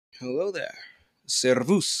Hello there.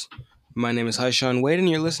 Servus. My name is Haishan Wade, and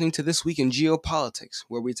you're listening to This Week in Geopolitics,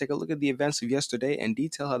 where we take a look at the events of yesterday and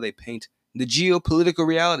detail how they paint the geopolitical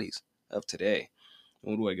realities of today.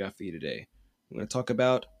 What do I got for you today? I'm going to talk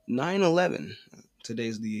about 9/11.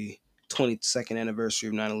 Today's the 22nd anniversary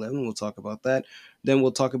of 9/11. We'll talk about that. Then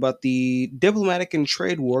we'll talk about the diplomatic and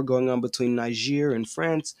trade war going on between Niger and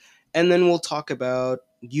France. And then we'll talk about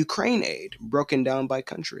Ukraine aid broken down by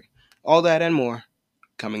country. All that and more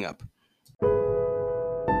coming up.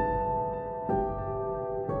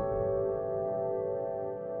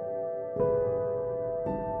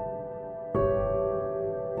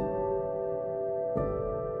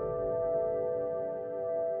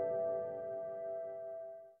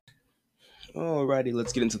 Alrighty,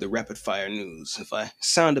 let's get into the rapid fire news. If I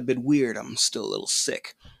sound a bit weird, I'm still a little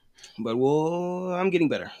sick. But I'm getting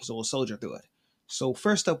better, so we'll soldier through it. So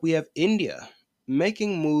first up, we have India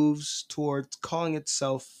making moves towards calling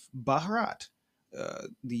itself Bharat,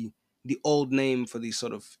 the old name for the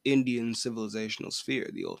sort of Indian civilizational sphere,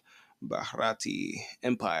 the old Bharati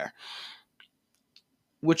Empire,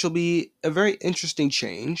 which will be a very interesting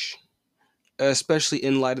change, especially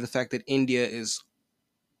in light of the fact that India is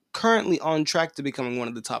currently on track to becoming one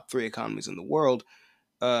of the top three economies in the world,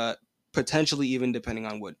 uh, potentially even depending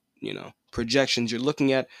on what projections you're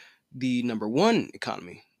looking at, the number one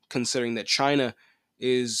economy, considering that China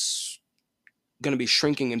is going to be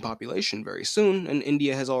shrinking in population very soon, and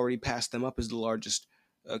India has already passed them up as the largest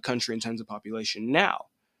country in terms of population now.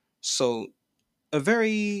 So, a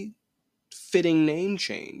very fitting name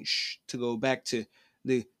change to go back to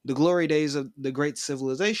the glory days of the great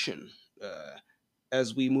civilization.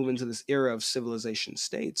 As we move into this era of civilization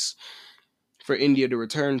states, for India to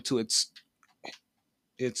return to its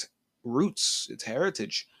roots, its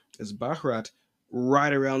heritage as Bharat,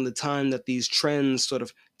 right around the time that these trends sort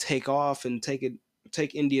of take off and take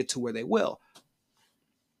India to where they will,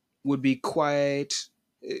 would be quite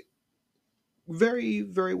very,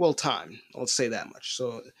 very well timed. I'll say that much.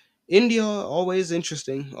 So India, always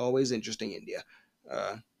interesting India.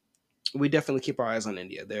 Uh, we definitely keep our eyes on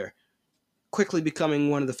India. They're quickly becoming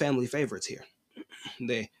one of the family favorites here.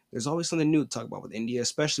 There's always something new to talk about with India,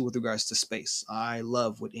 especially with regards to space. I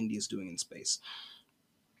love what India is doing in space.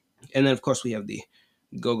 And then, of course, we have the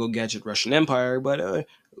go gadget Russian Empire, but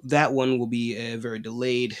that one will be a very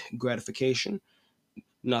delayed gratification.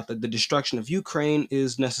 Not that the destruction of Ukraine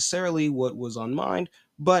is necessarily what was on mind,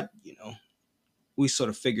 but we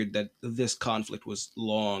sort of figured that this conflict was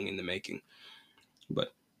long in the making.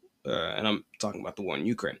 But and I'm talking about the war in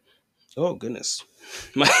Ukraine. Oh goodness,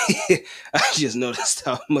 my I just noticed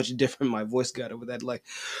how much different my voice got over that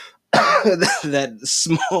that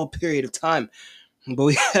small period of time. But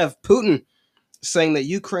we have Putin saying that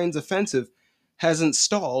Ukraine's offensive hasn't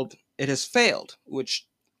stalled, it has failed, which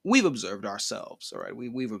we've observed ourselves. All right,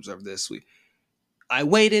 we've observed this. I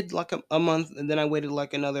waited like a month, and then I waited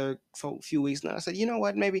like another few weeks. And I said, you know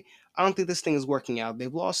what? Maybe I don't think this thing is working out.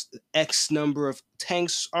 They've lost X number of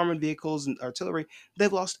tanks, armored vehicles, and artillery.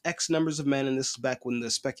 They've lost X numbers of men, and this is back when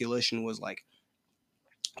the speculation was like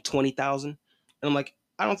 20,000. And I'm like,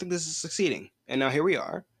 I don't think this is succeeding. And now here we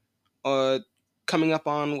are, coming up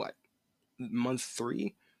on what, month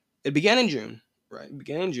three? It began in June, right? It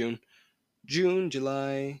began in June. June,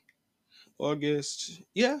 July, August.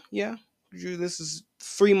 Yeah. This is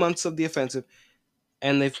 3 months of the offensive,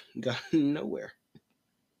 and they've gotten nowhere.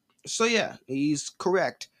 So yeah, he's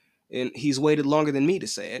correct, and he's waited longer than me to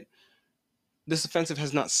say it. This offensive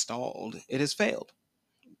has not stalled; it has failed.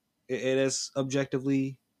 It has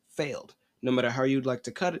objectively failed. No matter how you'd like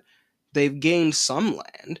to cut it, they've gained some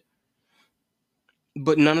land,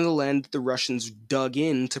 but none of the land that the Russians dug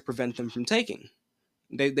in to prevent them from taking.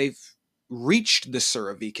 They've reached the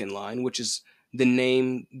Surovikin line, which is the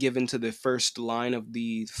name given to the first line of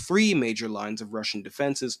the three major lines of Russian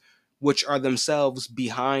defenses, which are themselves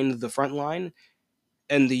behind the front line.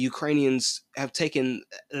 And the Ukrainians have taken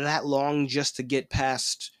that long just to get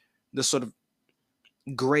past the sort of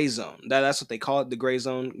gray zone. That's what they call it, the gray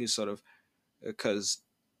zone, is sort of because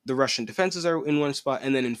the Russian defenses are in one spot,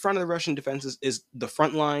 and then in front of the Russian defenses is the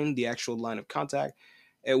front line, the actual line of contact,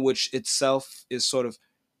 which itself is sort of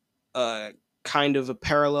kind of a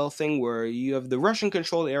parallel thing where you have the Russian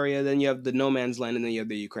controlled area, then you have the no man's land, and then you have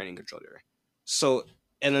the Ukrainian controlled area. So,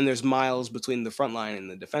 and then there's miles between the front line and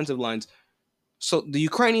the defensive lines. So the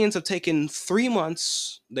Ukrainians have taken 3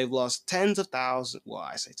 months. They've lost tens of thousands. Well,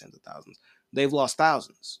 I say tens of thousands. They've lost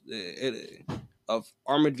thousands of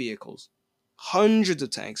armored vehicles, hundreds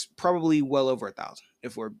of tanks, probably well over 1,000.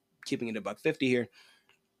 If we're keeping it about 50 here,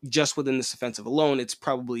 just within this offensive alone, it's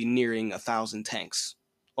probably nearing 1,000 tanks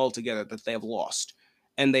altogether that they have lost.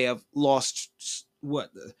 and they have lost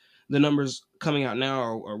what the numbers coming out now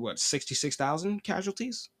are what 66,000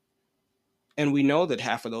 casualties, and we know that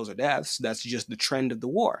half of those are deaths. That's just the trend of the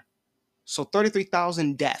war. So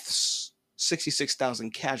 33,000 deaths,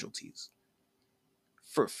 66,000 casualties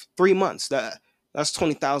for 3 months. That's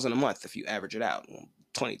 20,000 a month if you average it out.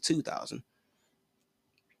 22,000.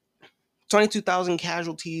 22,000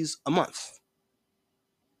 casualties a month.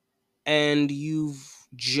 And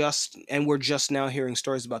we're just now hearing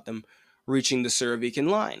stories about them reaching the Surovikin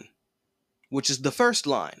line, which is the first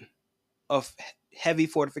line of heavy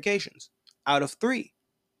fortifications out of three.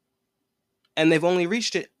 And they've only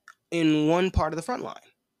reached it in one part of the front line,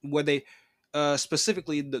 where they,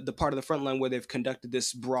 specifically the part of the front line where they've conducted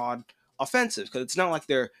this broad offensive, because it's not like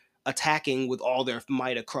they're attacking with all their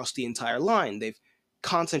might across the entire line. They've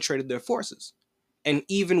concentrated their forces, and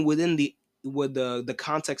even within the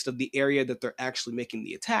context of the area that they're actually making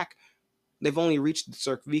the attack, they've only reached the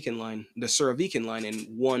Surovikin line in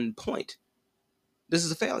one point. This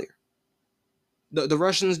is a failure. The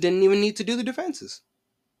Russians didn't even need to do the defenses.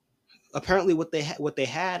 Apparently, what they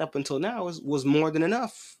had up until now was more than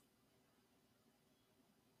enough.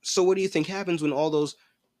 So, what do you think happens when all those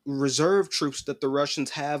reserve troops that the Russians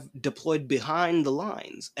have deployed behind the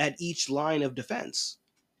lines at each line of defense?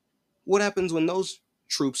 What happens when those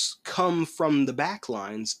troops come from the back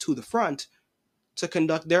lines to the front to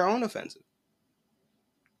conduct their own offensive?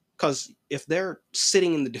 Because if they're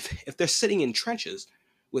sitting in trenches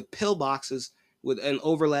with pillboxes and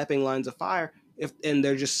overlapping lines of fire, and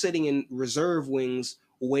they're just sitting in reserve wings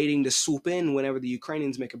waiting to swoop in whenever the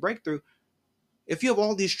Ukrainians make a breakthrough, if you have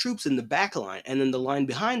all these troops in the back line and then the line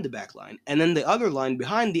behind the back line and then the other line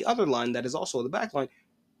behind the other line that is also the back line,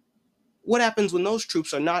 what happens when those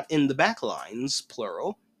troops are not in the back lines,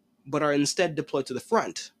 plural, but are instead deployed to the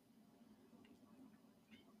front?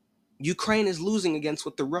 Ukraine is losing against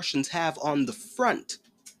what the Russians have on the front,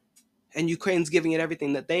 and Ukraine's giving it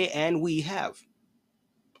everything that they and we have,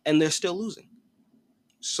 and they're still losing.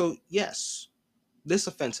 So yes, this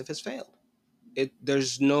offensive has failed.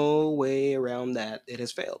 There's no way around that. It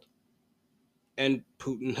has failed, and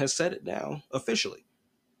Putin has said it now officially.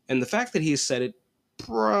 And the fact that he has said it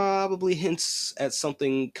probably hints at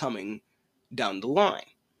something coming down the line,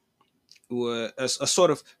 a sort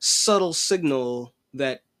of subtle signal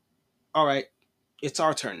that, all right, it's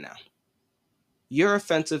our turn now. Your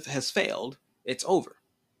offensive has failed. It's over.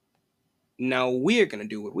 Now we're going to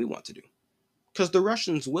do what we want to do. Because the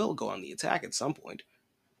Russians will go on the attack at some point.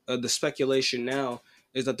 The speculation now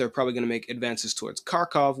is that they're probably going to make advances towards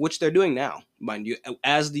Kharkov, which they're doing now, mind you.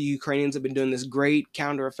 As the Ukrainians have been doing this great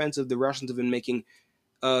counteroffensive, the Russians have been making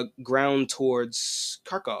ground towards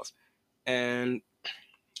Kharkov and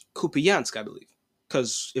Kupiansk, I believe.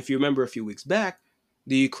 Because if you remember a few weeks back,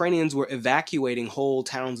 the Ukrainians were evacuating whole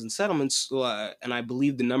towns and settlements, and I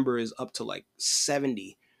believe the number is up to like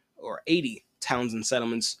 70 or 80 towns and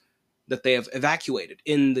settlements that they have evacuated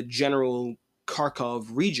in the general Kharkov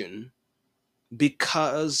region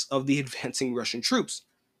because of the advancing Russian troops.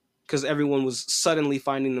 Because everyone was suddenly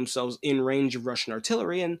finding themselves in range of Russian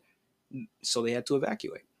artillery, and so they had to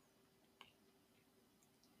evacuate.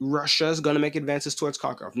 Russia is going to make advances towards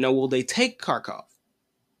Kharkov. Now, will they take Kharkov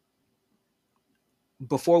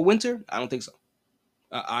before winter? I don't think so.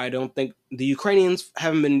 I don't think the Ukrainians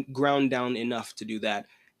haven't been ground down enough to do that,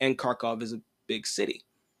 and Kharkov is a big city.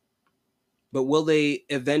 But will they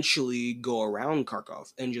eventually go around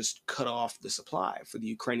Kharkov and just cut off the supply for the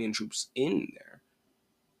Ukrainian troops in there,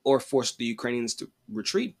 or force the Ukrainians to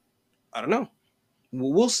retreat? I don't know.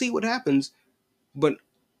 We'll see what happens. But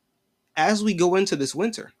as we go into this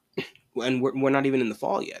winter, and we're not even in the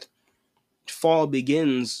fall yet, fall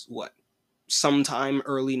begins, what, sometime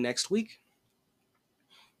early next week?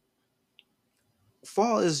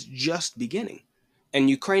 Fall is just beginning, and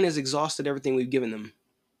Ukraine has exhausted everything we've given them.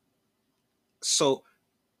 So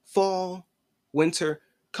fall, winter,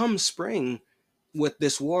 come spring, with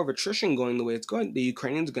this war of attrition going the way it's going, the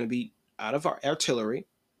Ukrainians are going to be out of our artillery.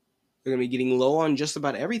 They're going to be getting low on just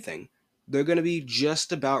about everything. They're going to be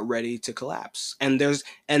just about ready to collapse. And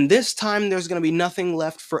this time there's going to be nothing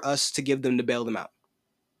left for us to give them to bail them out.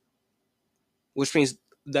 Which means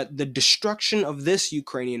that the destruction of this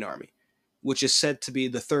Ukrainian army, which is said to be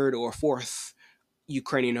the third or fourth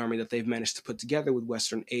Ukrainian army that they've managed to put together with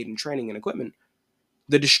Western aid and training and equipment,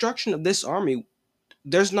 the destruction of this army,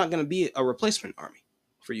 there's not going to be a replacement army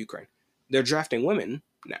for Ukraine. They're drafting women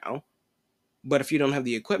now, but if you don't have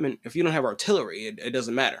the equipment, if you don't have artillery, it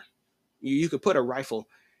doesn't matter. You could put a rifle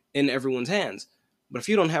in everyone's hands, but if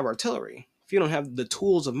you don't have artillery, if you don't have the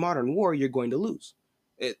tools of modern war, you're going to lose.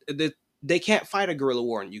 They can't fight a guerrilla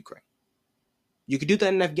war in Ukraine. You could do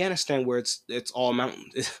that in Afghanistan where it's all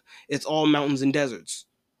mountains. It's all mountains and deserts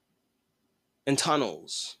and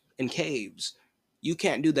tunnels and caves. You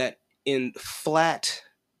can't do that in flat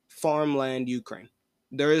farmland Ukraine.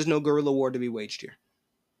 There is no guerrilla war to be waged here.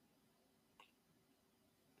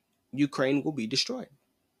 Ukraine will be destroyed.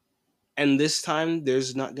 And this time,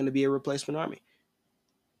 there's not going to be a replacement army.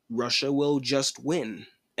 Russia will just win.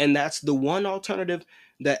 And that's the one alternative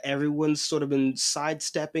that everyone's sort of been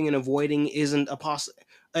sidestepping and avoiding isn't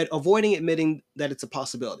a avoiding admitting that it's a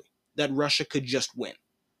possibility, that Russia could just win.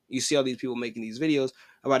 You see all these people making these videos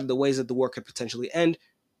about the ways that the war could potentially end.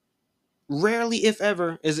 Rarely, if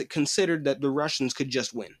ever, is it considered that the Russians could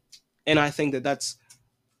just win. And I think that that's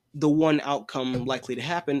the one outcome likely to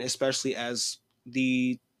happen, especially as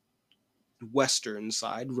the Western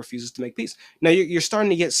side refuses to make peace. Now you're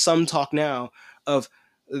starting to get some talk now of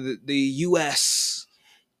the U.S.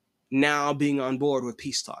 now being on board with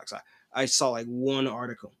peace talks. I saw like one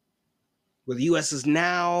article where the U.S. is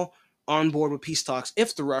now on board with peace talks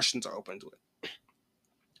if the Russians are open to it.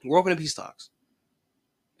 We're open to peace talks.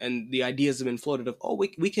 And the ideas have been floated of, oh,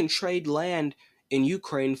 we can trade land in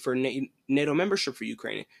Ukraine for NATO membership for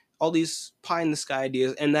Ukraine. All these pie in the sky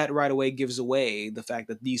ideas, and that right away gives away the fact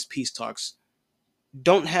that these peace talks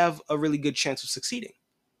don't have a really good chance of succeeding.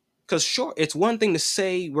 Because sure, it's one thing to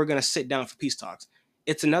say we're going to sit down for peace talks.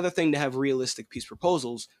 It's another thing to have realistic peace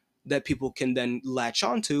proposals that people can then latch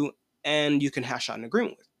onto and you can hash out an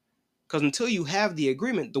agreement with. Because until you have the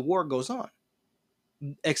agreement, the war goes on.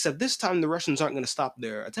 Except this time, the Russians aren't going to stop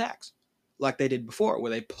their attacks like they did before,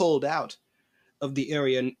 where they pulled out of the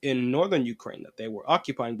area in northern Ukraine that they were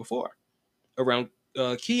occupying before, around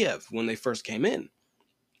Kiev when they first came in.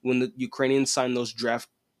 When the Ukrainians signed those draft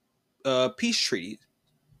peace treaties,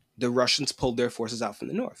 the Russians pulled their forces out from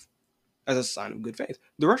the north as a sign of good faith.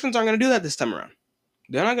 The Russians aren't going to do that this time around.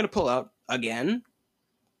 They're not going to pull out again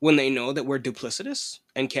when they know that we're duplicitous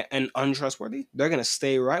and untrustworthy. They're going to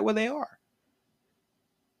stay right where they are.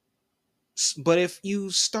 But if you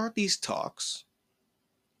start these talks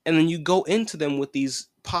and then you go into them with these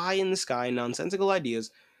pie in the sky nonsensical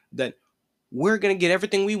ideas that we're going to get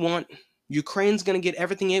everything we want, Ukraine's going to get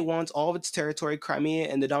everything it wants, all of its territory, Crimea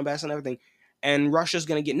and the Donbass and everything, and Russia's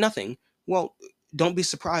going to get nothing, well, don't be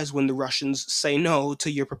surprised when the Russians say no to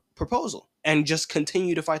your proposal and just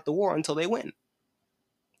continue to fight the war until they win.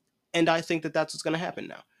 And I think that that's what's going to happen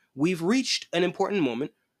now. We've reached an important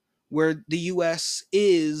moment where the U.S.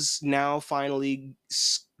 is now finally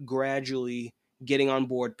gradually getting on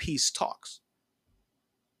board peace talks.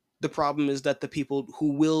 The problem is that the people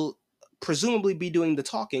who will presumably be doing the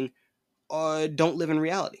talking don't live in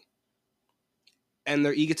reality. And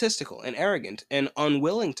they're egotistical and arrogant and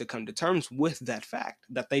unwilling to come to terms with that fact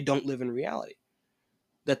that they don't live in reality.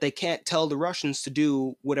 That they can't tell the Russians to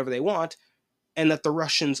do whatever they want, and that the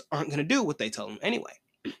Russians aren't going to do what they tell them anyway.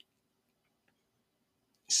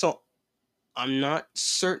 So I'm not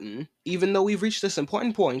certain, even though we've reached this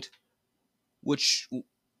important point, which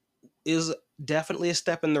is definitely a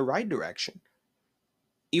step in the right direction,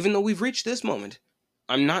 even though we've reached this moment,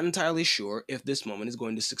 I'm not entirely sure if this moment is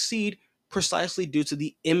going to succeed precisely due to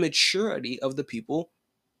the immaturity of the people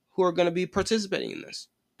who are going to be participating in this.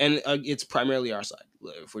 And it's primarily our side.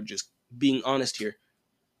 If we're just being honest here,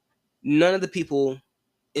 none of the people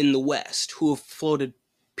in the West who have floated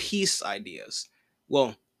peace ideas,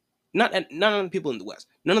 well, none of the people in the West,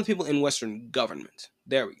 none of the people in Western government,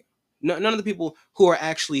 there we go. None of the people who are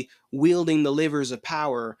actually wielding the levers of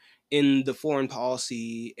power in the foreign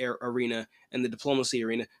policy arena and the diplomacy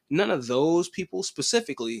arena, none of those people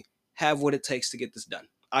specifically have what it takes to get this done.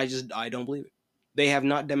 I don't believe it. They have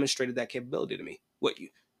not demonstrated that capability to me.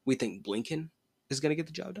 We think Blinken is going to get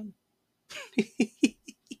the job done?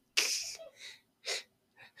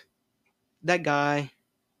 That guy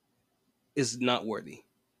is not worthy.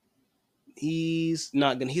 He's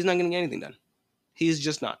not gonna get anything done. He's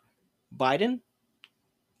just not. Biden?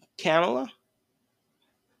 Kamala?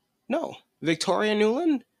 No. Victoria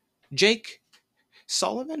Nuland? Jake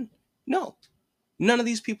Sullivan? No. None of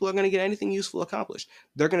these people are going to get anything useful accomplished.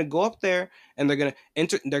 They're going to go up there and they're going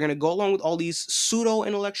to go along with all these pseudo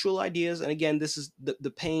intellectual ideas. And again, this is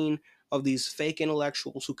the pain of these fake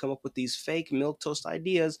intellectuals who come up with these fake milquetoast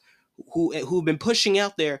ideas, who've been pushing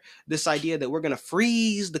out there this idea that we're going to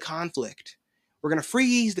freeze the conflict. We're going to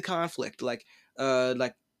freeze the conflict like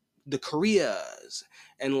the Koreas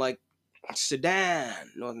and like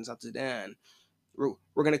Sudan, North and South Sudan. We're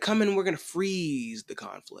going to come in and we're going to freeze the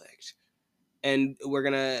conflict. And we're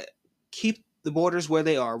going to keep the borders where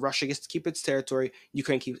they are. Russia gets to keep its territory.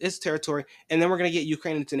 Ukraine keeps its territory. And then we're going to get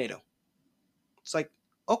Ukraine into NATO. It's like,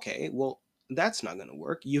 okay, well, That's not going to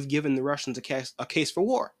work. You've given the Russians a case for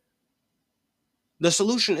war. The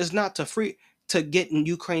solution is not to get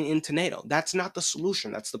Ukraine into NATO. That's not the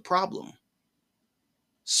solution. That's the problem.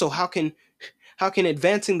 So how can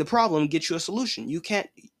advancing the problem get you a solution? You can't.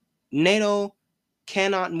 NATO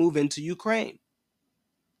cannot move into Ukraine.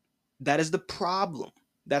 That is the problem.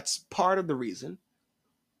 That's part of the reason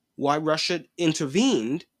why Russia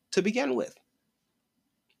intervened to begin with.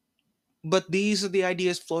 But these are the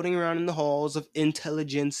ideas floating around in the halls of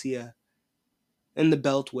intelligentsia in the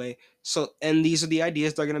Beltway. And these are the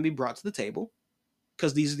ideas that are going to be brought to the table,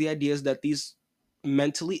 because these are the ideas that these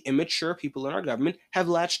mentally immature people in our government have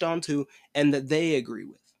latched onto and that they agree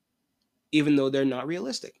with, even though they're not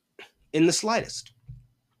realistic in the slightest.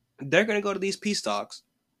 They're going to go to these peace talks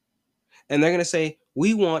and they're going to say,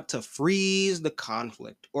 we want to freeze the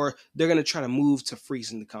conflict, or they're going to try to move to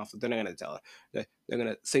freezing the conflict. They're not going to tell it. They're going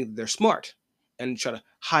to think that they're smart and try to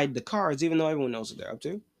hide the cards, even though everyone knows what they're up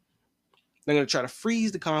to. They're going to try to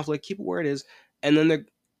freeze the conflict, keep it where it is, and then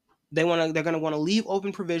they're going to want to leave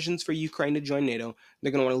open provisions for Ukraine to join NATO.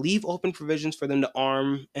 They're going to want to leave open provisions for them to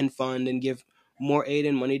arm and fund and give more aid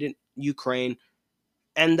and money to Ukraine,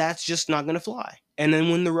 and that's just not going to fly. And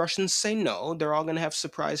then when the Russians say no, they're all going to have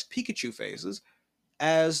surprised Pikachu faces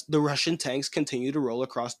as the Russian tanks continue to roll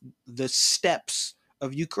across the steppes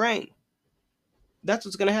of Ukraine. That's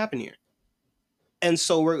what's going to happen here. And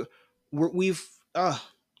so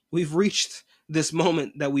we've reached this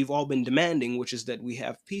moment that we've all been demanding, which is that we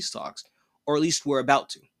have peace talks, or at least we're about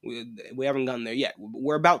to. We haven't gotten there yet, but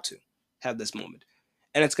we're about to have this moment.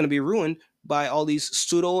 And it's going to be ruined by all these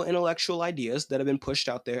pseudo intellectual ideas that have been pushed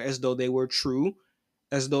out there as though they were true,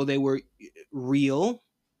 as though they were real,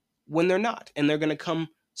 when they're not. And they're going to come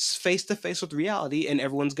face to face with reality, and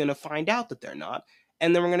everyone's going to find out that they're not.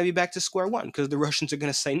 And then we're going to be back to square one, because the Russians are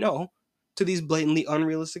going to say no to these blatantly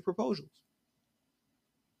unrealistic proposals.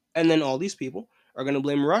 And then all these people are going to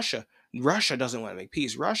blame Russia. Russia doesn't want to make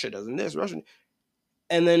peace. Russia doesn't this. Russia.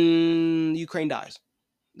 And then Ukraine dies.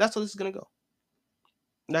 That's how this is going to go.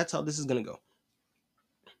 That's how this is going to go.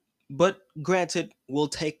 But granted, we'll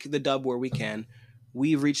take the dub where we can.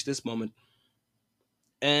 We've reached this moment.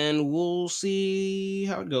 And we'll see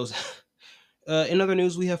how it goes. In other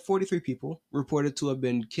news, we have 43 people reported to have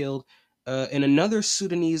been killed in another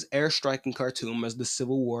Sudanese airstrike in Khartoum as the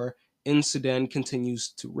civil war in Sudan continues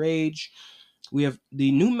to rage. We have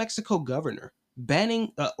the New Mexico governor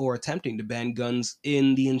banning or attempting to ban guns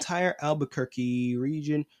in the entire Albuquerque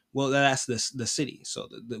region. Well, that's the city. So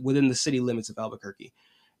within the city limits of Albuquerque,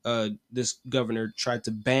 this governor tried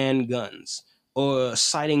to ban guns, or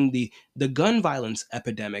citing the gun violence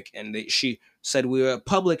epidemic, and she said we're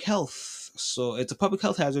public health, so it's a public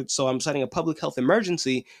health hazard. So I'm citing a public health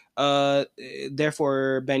emergency.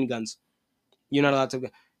 Therefore, ban guns. You're not allowed to.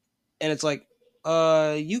 And it's like,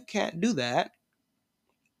 you can't do that.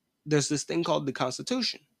 There's this thing called the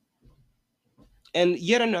Constitution, and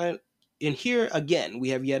yet another. And here again, we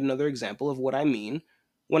have yet another example of what I mean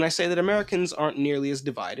when I say that Americans aren't nearly as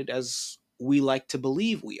divided as we like to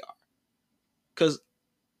believe we are. Because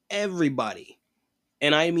everybody,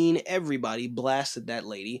 and I mean everybody, blasted that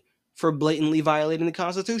lady for blatantly violating the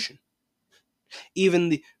Constitution.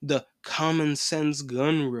 Even the common sense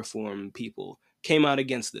gun reform people came out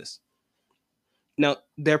against this. Now,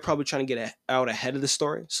 they're probably trying to get out ahead of the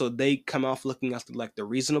story, so they come off looking after like the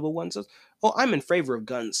reasonable ones. Oh, I'm in favor of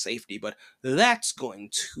gun safety, but that's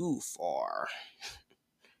going too far.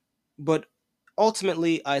 But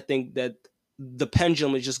ultimately, I think that the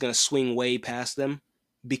pendulum is just going to swing way past them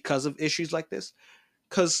because of issues like this.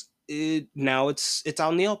 Because now it's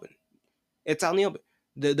out in the open. It's out in the open.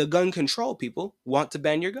 The gun control people want to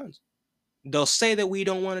ban your guns. They'll say that we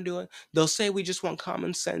don't want to do it. They'll say we just want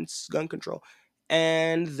common sense gun control.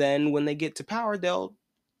 And then when they get to power, they'll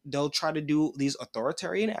try to do these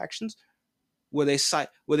authoritarian actions where they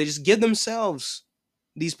just give themselves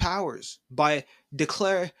these powers by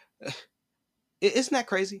declare. Isn't that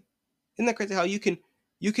crazy? Isn't that crazy how you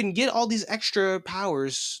can get all these extra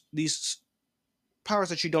powers, these powers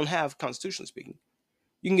that you don't have constitutionally speaking.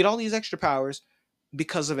 You can get all these extra powers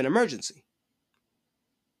because of an emergency.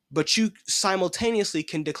 But you simultaneously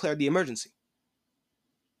can declare the emergency.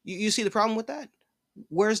 You see the problem with that?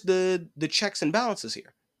 Where's the checks and balances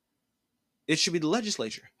here? It should be the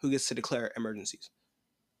legislature who gets to declare emergencies.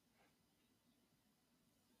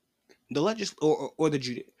 The or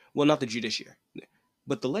the well, not the judiciary,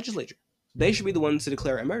 but the legislature. They should be the ones to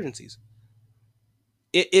declare emergencies.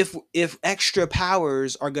 If extra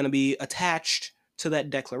powers are going to be attached to that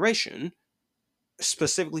declaration,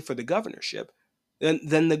 specifically for the governorship,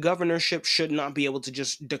 then the governorship should not be able to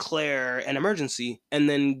just declare an emergency and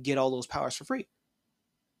then get all those powers for free.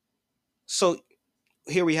 So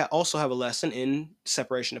here we also have a lesson in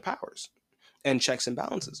separation of powers and checks and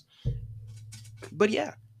balances. But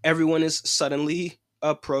yeah, everyone is suddenly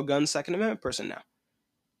a pro-gun Second Amendment person now,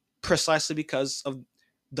 precisely because of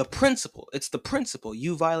the principle. It's the principle.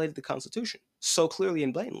 You violated the Constitution so clearly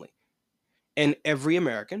and blatantly, and every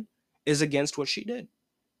American is against what she did.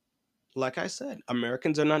 Like I said,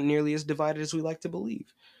 Americans are not nearly as divided as we like to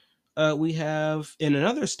believe. We have, in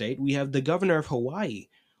another state, we have the governor of Hawaii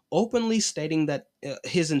openly stating that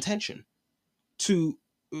his intention to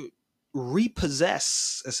uh,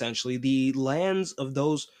 repossess, essentially, the lands of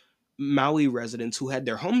those Maui residents who had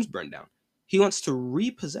their homes burned down. He wants to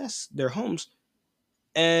repossess their homes,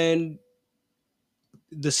 and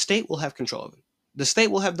the state will have control of it. The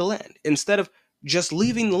state will have the land. Instead of just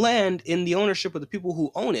leaving the land in the ownership of the people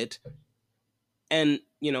who own it, and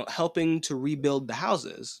helping to rebuild the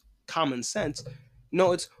houses, common sense.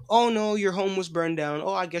 No, it's, oh no, your home was burned down,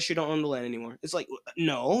 oh, I guess you don't own the land anymore. It's like,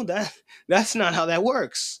 no, that's not how that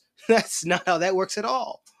works. That's not how that works at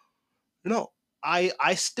all. No,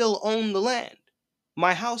 I still own the land.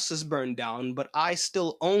 My house is burned down, but I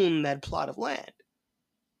still own that plot of land.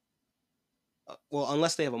 Well,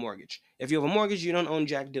 unless they have a mortgage. If you have a mortgage, you don't own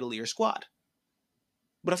jack diddly or squat.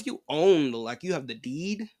 But if you own like you have the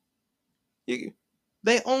deed, you,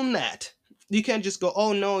 they own that. You can't just go,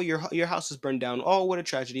 oh no, your house is burned down. Oh, what a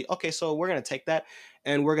tragedy. Okay, so we're gonna take that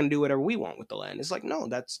and we're gonna do whatever we want with the land. It's like, no,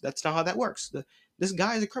 that's not how that works. This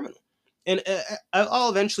guy is a criminal, and I'll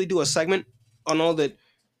eventually do a segment on all the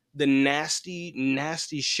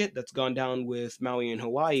nasty shit that's gone down with Maui and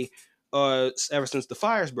Hawaii, ever since the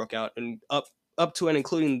fires broke out, and up to and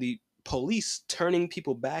including the police turning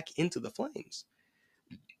people back into the flames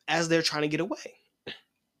as they're trying to get away.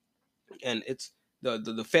 And it's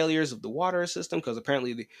the failures of the water system, because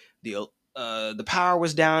apparently the power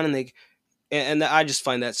was down, and I just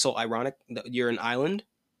find that so ironic that you're an island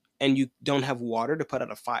and you don't have water to put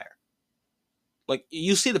out a fire. Like,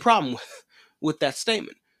 you see the problem with that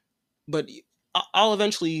statement. But I'll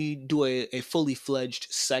eventually do a fully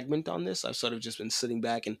fledged segment on this. I've sort of just been sitting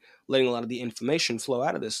back and letting a lot of the information flow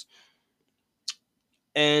out of this,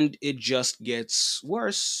 and it just gets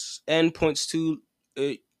worse and points to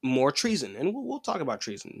more treason. And we'll talk about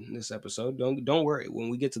treason in this episode. Don't worry. When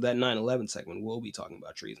we get to that 9/11 segment, we'll be talking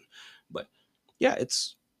about treason. But yeah,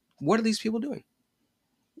 it's, what are these people doing?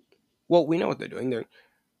 Well, we know what they're doing.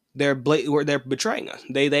 They're betraying us.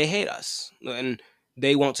 They hate us, and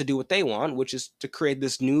they want to do what they want, which is to create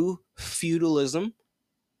this new feudalism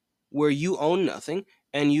where you own nothing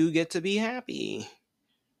and you get to be happy.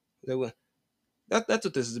 That's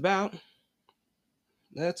what this is about.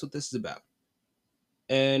 That's what this is about.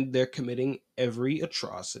 And they're committing every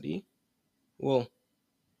atrocity, well,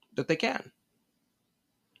 that they can.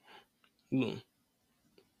 And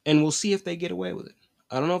we'll see if they get away with it.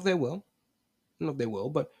 I don't know if they will. I don't know if they will,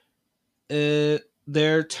 but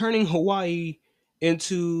they're turning Hawaii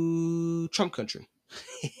into Trump country.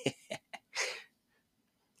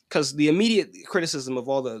 Because the immediate criticism of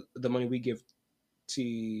all the money we give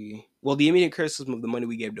the immediate criticism of the money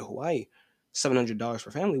we gave to Hawaii, $700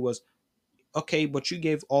 per family, was, okay, but you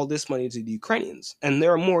gave all this money to the Ukrainians, and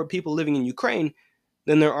there are more people living in Ukraine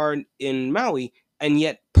than there are in Maui, and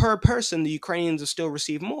yet per person the Ukrainians have still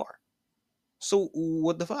received more. So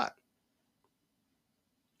what the fuck?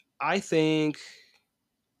 I think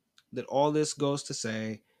that all this goes to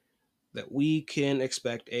say that we can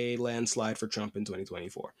expect a landslide for Trump in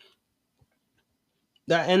 2024.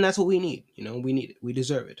 And that's what we need. We need it. We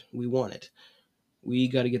deserve it. We want it. We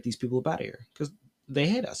got to get these people up out of here, because they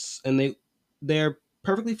hate us, and they're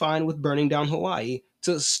perfectly fine with burning down Hawaii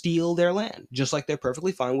to steal their land, just like they're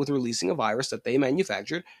perfectly fine with releasing a virus that they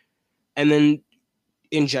manufactured and then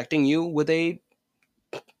injecting you with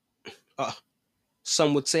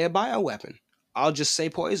some would say a bioweapon. I'll just say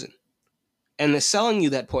poison. And they're selling you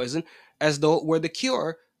that poison as though it were the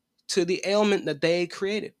cure to the ailment that they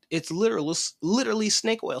created. It's literally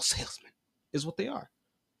snake oil salesmen is what they are.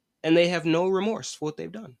 And they have no remorse for what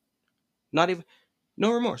they've done. Not even,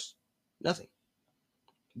 no remorse. Nothing.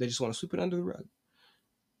 They just want to sweep it under the rug.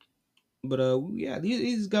 But yeah,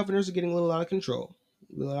 these governors are getting a little out of control.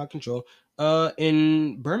 A little out of control.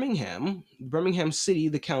 In Birmingham City,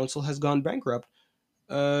 the council has gone bankrupt.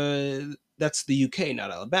 That's the UK,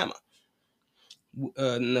 not Alabama.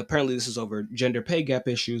 And apparently this is over gender pay gap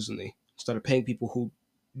issues, and they started paying people who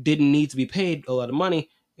didn't need to be paid a lot of money.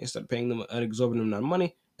 They started paying them an exorbitant amount of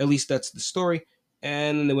money. At least that's the story.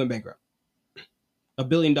 And then they went bankrupt. $1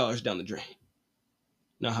 billion down the drain.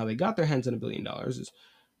 Now, how they got their hands on $1 billion is,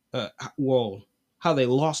 well, how they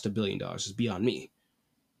lost $1 billion is beyond me.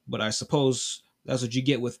 But I suppose that's what you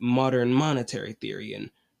get with modern monetary theory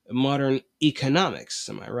and modern economics.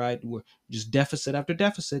 Am I right? We're just deficit after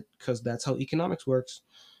deficit because that's how economics works.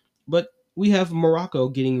 But we have Morocco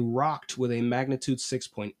getting rocked with a magnitude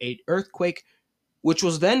 6.8 earthquake, which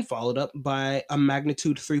was then followed up by a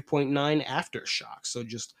magnitude 3.9 aftershock. So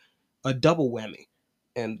just a double whammy.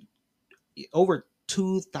 And over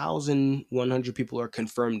 2,100 people are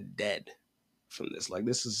confirmed dead from this. Like,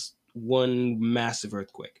 this is one massive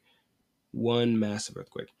earthquake. One massive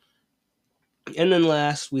earthquake. And then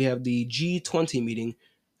last, we have the G20 meeting.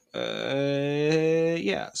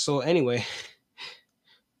 Yeah. So anyway,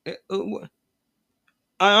 I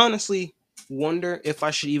honestly wonder if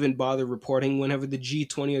I should even bother reporting whenever the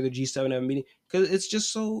G20 or the G7 have a meeting because it's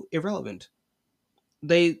just so irrelevant.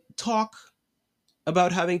 They talk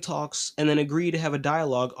about having talks and then agree to have a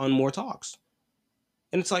dialogue on more talks.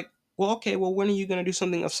 And it's like, well, okay, well, when are you going to do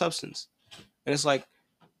something of substance? And it's like,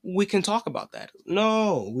 we can talk about that.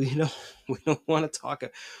 No, we don't. We don't want to talk.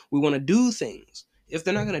 We want to do things. If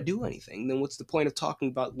they're not going to do anything, then what's the point of talking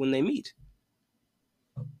about when they meet?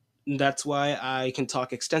 That's why I can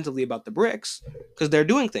talk extensively about the BRICS because they're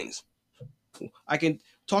doing things. I can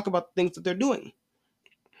talk about things that they're doing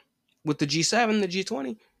with the G7, the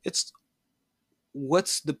G20. It's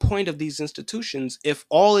what's the point of these institutions if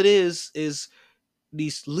all it is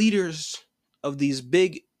these leaders of these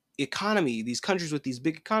big economy, these countries with these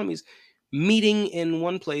big economies, meeting in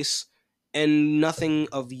one place and nothing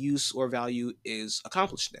of use or value is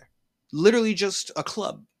accomplished there. Literally just a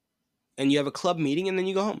club. And you have a club meeting and then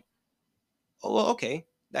you go home. Oh, well, okay.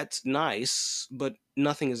 That's nice, but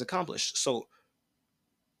nothing is accomplished. So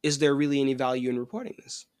is there really any value in reporting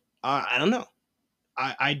this? I don't know.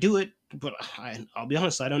 I do it, but I'll be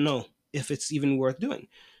honest, I don't know if it's even worth doing.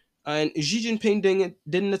 And Xi Jinping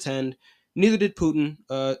didn't attend. Neither did Putin.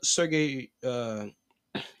 I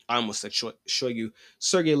almost said Shoigu.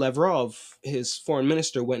 Sergei Lavrov, his foreign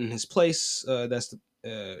minister, went in his place.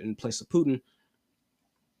 In place of Putin.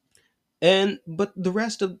 But the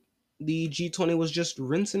rest of the G20 was just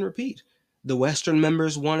rinse and repeat. The Western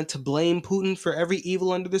members wanted to blame Putin for every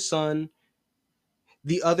evil under the sun.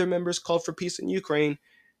 The other members called for peace in Ukraine,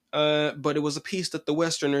 but it was a peace that the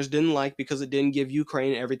Westerners didn't like because it didn't give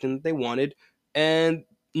Ukraine everything that they wanted, and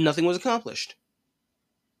nothing was accomplished.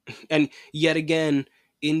 And yet again,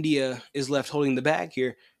 India is left holding the bag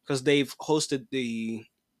here because they've hosted the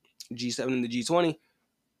G7 and the G20.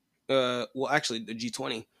 Well, actually, the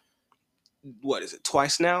G20. What is it?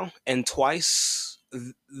 Twice now, and twice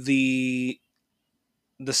the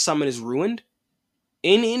summit is ruined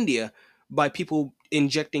in India by people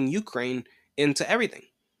injecting Ukraine into everything.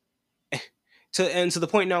 To the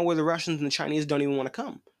point now where the Russians and the Chinese don't even want to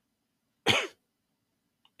come.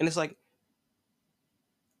 And it's like,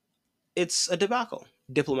 it's a debacle,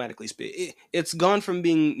 diplomatically speaking. It's gone from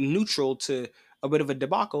being neutral to a bit of a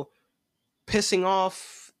debacle, pissing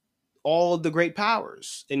off all of the great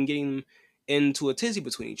powers and getting them into a tizzy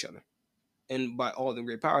between each other. And by all the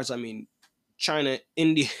great powers, I mean China,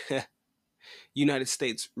 India, United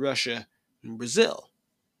States, Russia, and Brazil.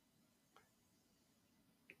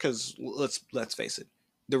 Because let's face it,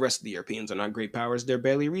 the rest of the Europeans are not great powers; they're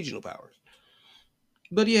barely regional powers.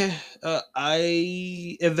 But yeah, I'll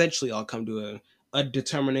come to a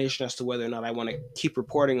determination as to whether or not I want to keep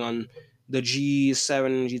reporting on the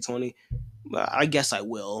G7, G20. I guess I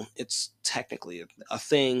will. It's technically a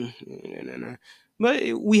thing. But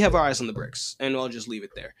we have our eyes on the BRICS, and I'll just leave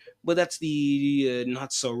it there. But that's the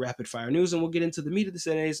not so rapid fire news, and we'll get into the meat of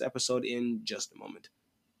today's episode in just a moment.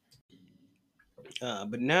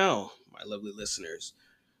 But now, my lovely listeners,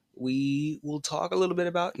 we will talk a little bit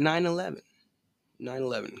about 9/11.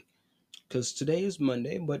 9/11. Because today is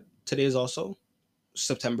Monday, but today is also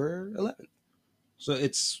September 11th. So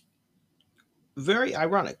it's very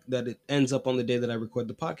ironic that it ends up on the day that I record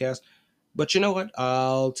the podcast. But you know what?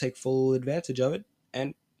 I'll take full advantage of it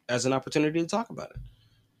and as an opportunity to talk about it.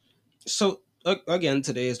 So again,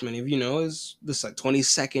 today, as many of you know, is the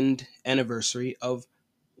 22nd anniversary of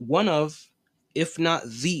one of, if not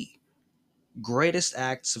the greatest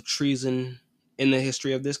acts of treason in the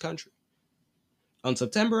history of this country. On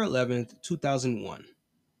September 11th, 2001,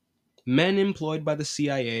 men employed by the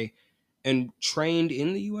CIA and trained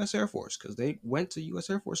in the U.S. Air Force, because they went to U.S.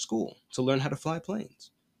 Air Force school to learn how to fly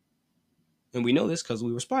planes. And we know this because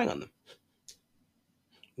we were spying on them.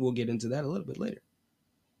 We'll get into that a little bit later.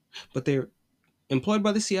 But they're employed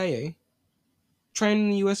by the CIA, trained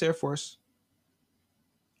in the U.S. Air Force.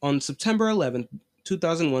 On September 11th,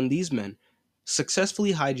 2001, these men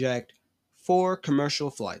successfully hijacked 4 commercial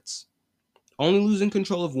flights, only losing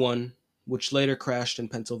control of one, which later crashed in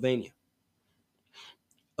Pennsylvania.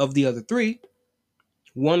 Of the other 3,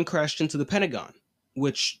 one crashed into the Pentagon,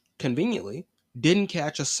 which, conveniently, didn't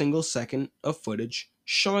catch a single second of footage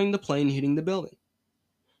showing the plane hitting the building.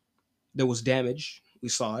 There was damage, we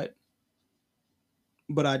saw it,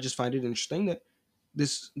 but I just find it interesting that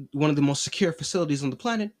this one of the most secure facilities on the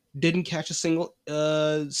planet didn't catch a single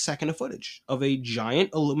second of footage of a giant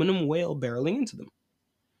aluminum whale barreling into them.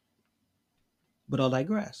 But I'll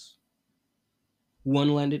digress.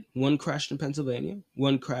 One crashed in Pennsylvania,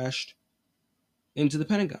 one crashed into the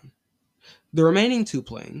Pentagon. The remaining 2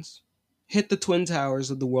 planes hit the Twin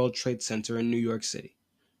Towers of the World Trade Center in New York City.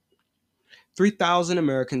 3,000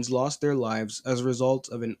 Americans lost their lives as a result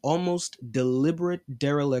of an almost deliberate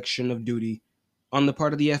dereliction of duty on the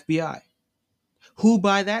part of the FBI, who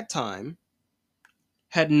by that time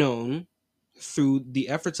had known through the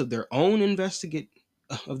efforts of their own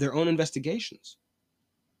investigations.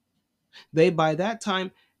 They by that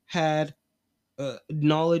time had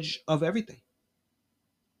knowledge of everything.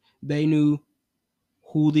 They knew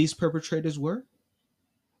who these perpetrators were.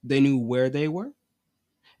 They knew where they were.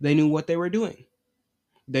 They knew what they were doing.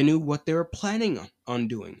 They knew what they were planning on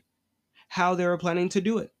doing, how they were planning to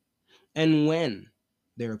do it, and when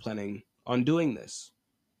they were planning on doing this.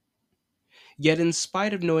 Yet, in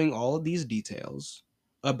spite of knowing all of these details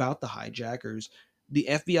about the hijackers, the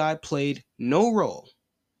FBI played no role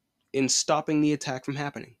in stopping the attack from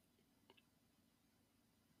happening.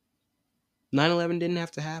 9/11 didn't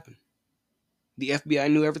have to happen. The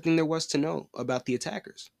FBI knew everything there was to know about the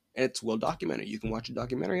attackers, and it's well documented. You can watch a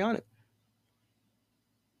documentary on it.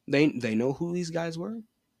 They know who these guys were,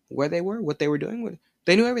 where they were, what they were doing.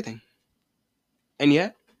 They knew everything. And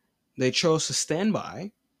yet, they chose to stand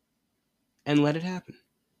by and let it happen.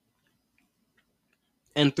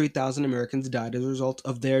 And 3,000 Americans died as a result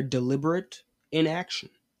of their deliberate inaction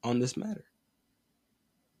on this matter.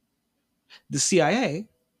 The CIA,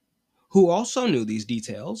 who also knew these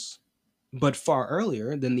details, but far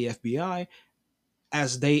earlier than the FBI,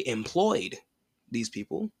 as they employed these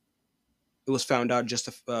people, it was found out just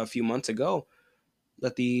a few months ago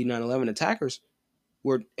that the 9/11 attackers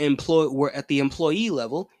were at the employee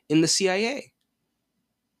level in the CIA.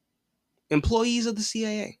 Employees of the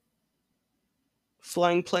CIA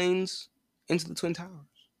flying planes into the Twin Towers.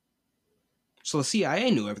 So the CIA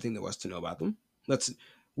knew everything there was to know about them.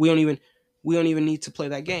 We don't even need to play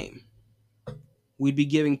that game. We'd be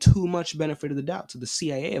giving too much benefit of the doubt to the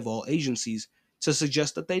CIA of all agencies to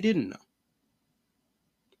suggest that they didn't know.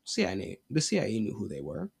 The CIA knew who they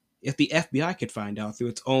were. If the FBI could find out through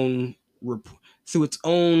its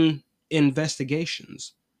own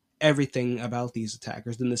investigations everything about these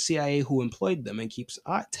attackers, then the CIA who employed them and keeps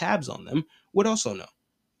tabs on them would also know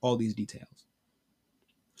all these details.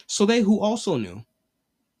 So they who also knew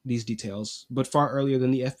these details, but far earlier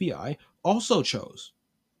than the FBI, also chose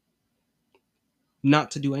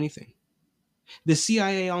not to do anything. The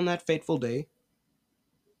CIA on that fateful day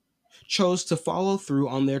chose to follow through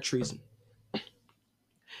on their treason.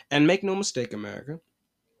 And make no mistake, America,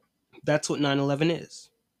 that's what 9/11 is.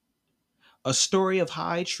 A story of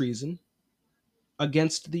high treason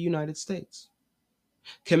against the United States,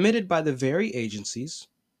 committed by the very agencies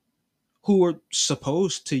who were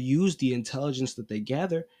supposed to use the intelligence that they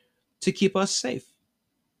gather to keep us safe.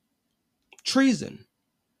 Treason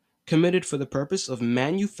committed for the purpose of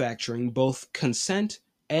manufacturing both consent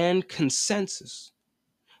and consensus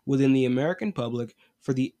within the American public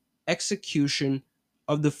for the execution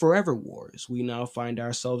of the forever wars we now find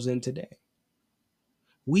ourselves in today.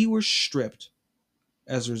 We were stripped,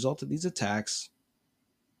 as a result of these attacks,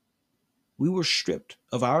 we were stripped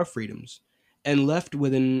of our freedoms and left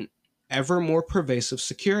with an ever more pervasive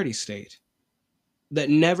security state that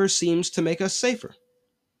never seems to make us safer,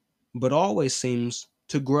 but always seems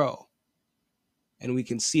to grow. And we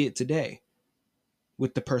can see it today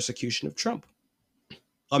with the persecution of Trump,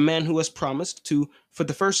 a man who has promised to, for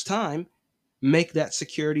the first time, make that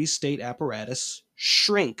security state apparatus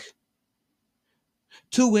shrink,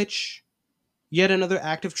 to which yet another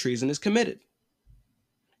act of treason is committed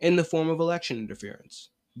in the form of election interference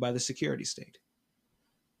by the security state.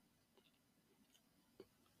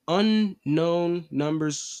 Unknown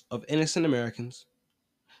numbers of innocent Americans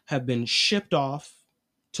have been shipped off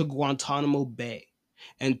to Guantanamo Bay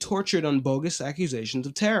and tortured on bogus accusations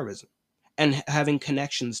of terrorism and having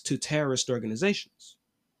connections to terrorist organizations,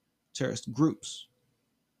 terrorist groups.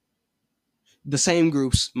 The same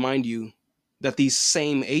groups, mind you, that these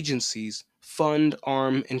same agencies fund,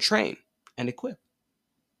 arm, and train and equip.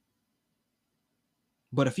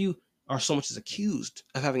 But are so much as accused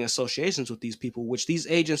of having associations with these people, which these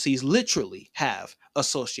agencies literally have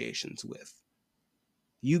associations with.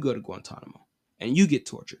 You go to Guantanamo and you get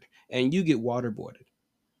tortured and you get waterboarded.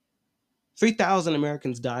 3,000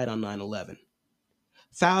 Americans died on 9/11.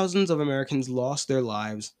 Thousands of Americans lost their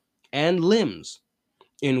lives and limbs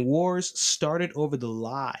in wars started over the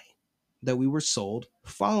lie that we were sold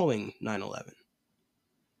following 9/11.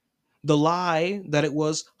 The lie that it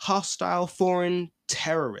was hostile foreign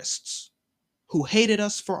terrorists who hated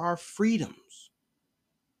us for our freedoms.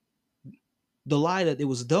 The lie that it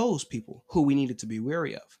was those people who we needed to be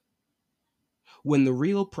wary of, when the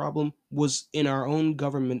real problem was in our own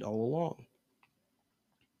government all along.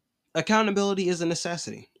 Accountability is a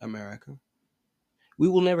necessity, America. We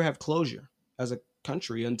will never have closure as a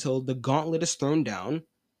country until the gauntlet is thrown down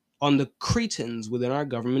on the cretins within our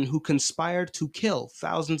government who conspired to kill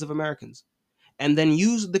thousands of Americans and then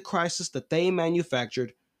used the crisis that they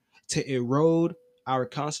manufactured to erode our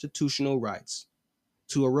constitutional rights,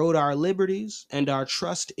 to erode our liberties and our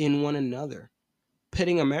trust in one another,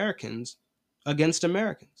 pitting Americans against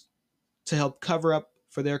Americans to help cover up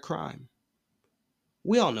for their crime.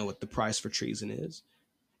 We all know what the price for treason is,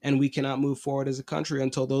 and we cannot move forward as a country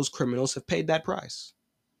until those criminals have paid that price.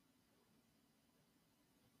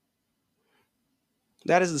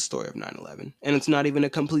 That is the story of 9/11, and it's not even a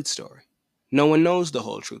complete story. No one knows the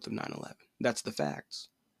whole truth of 9/11. That's the facts.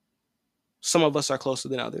 Some of us are closer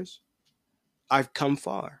than others. I've come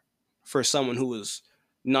far for someone who was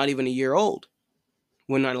not even a year old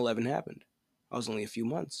when 9/11 happened. I was only a few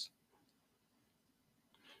months.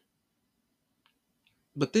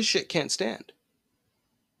 But this shit can't stand.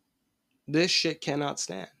 This shit cannot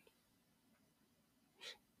stand.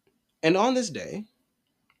 And on this day,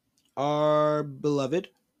 our beloved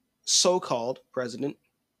so-called president,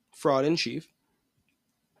 fraud in chief,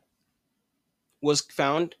 was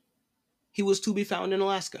found. He was to be found in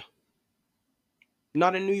Alaska,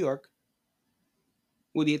 not in New York,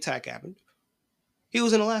 where the attack happened. He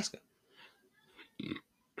was in Alaska.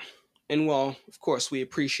 And while, of course, we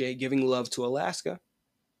appreciate giving love to Alaska,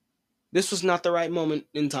 this was not the right moment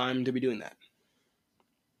in time to be doing that.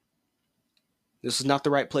 This was not the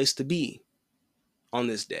right place to be on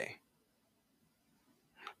this day.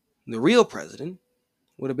 The real president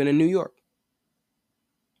would have been in New York,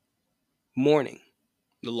 mourning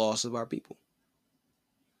the loss of our people.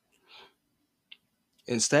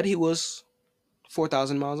 Instead, he was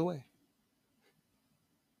 4,000 miles away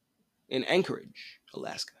in Anchorage,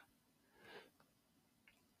 Alaska.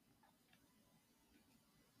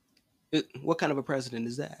 What kind of a president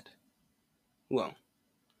is that? Well,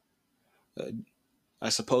 I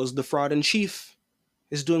suppose the fraud in chief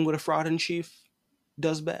is doing what a fraud in chief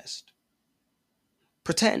does best: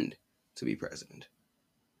 pretend to be president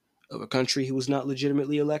of a country he was not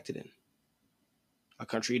legitimately elected in, a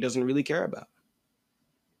country he doesn't really care about.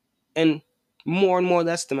 And more,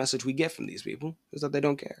 that's the message we get from these people, is that they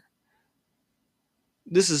don't care.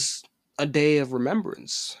 This is a day of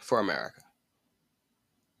remembrance for America.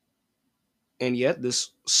 And yet,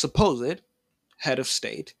 this supposed head of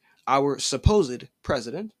state, our supposed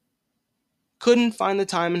president, couldn't find the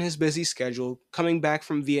time in his busy schedule coming back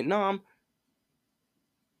from Vietnam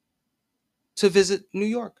to visit New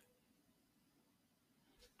York.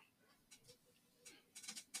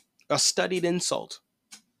 A studied insult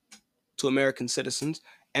to American citizens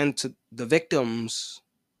and to the victims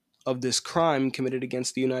of this crime committed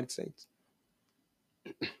against the United States.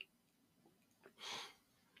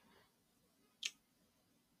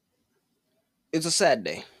 It's a sad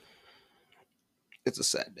day. It's a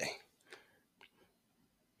sad day.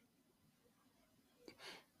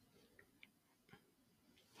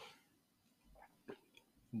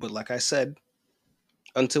 But like I said,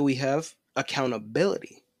 until we have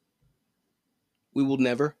accountability, we will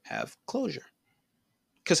never have closure.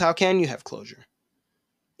 Because how can you have closure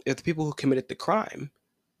if the people who committed the crime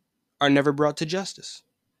are never brought to justice?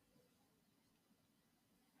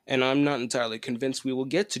 And I'm not entirely convinced we will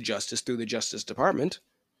get to justice through the Justice Department,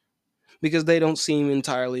 because they don't seem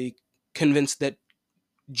entirely convinced that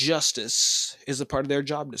justice is a part of their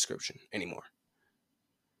job description anymore.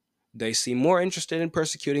 They seem more interested in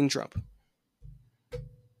persecuting Trump.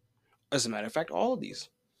 As a matter of fact, all of these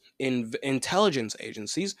intelligence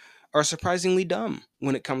agencies are surprisingly dumb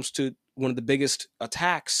when it comes to one of the biggest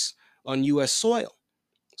attacks on U.S. soil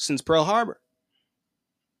since Pearl Harbor.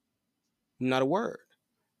 Not a word.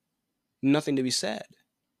 Nothing to be said.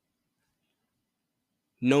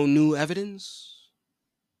 No new evidence.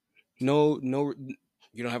 No.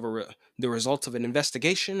 You don't have the results of an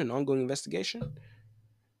investigation, an ongoing investigation.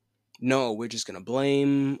 No, we're just gonna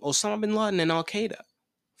blame Osama bin Laden and Al Qaeda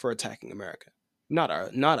for attacking America. Not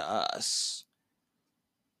us,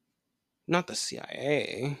 not the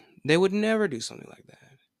CIA. They would never do something like that.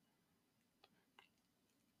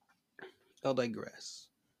 I'll digress.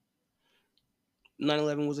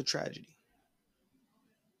 9/11 was a tragedy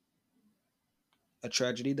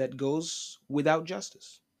that goes without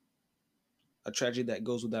justice, a tragedy that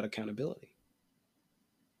goes without accountability.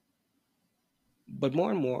 But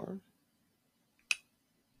more and more,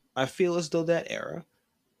 I feel as though that era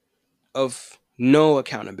of no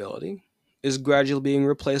accountability is gradually being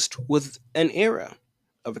replaced with an era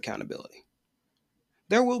of accountability.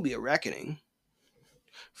 There will be a reckoning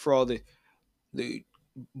for all the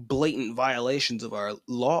blatant violations of our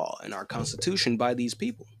law and our constitution by these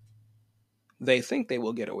people. They think they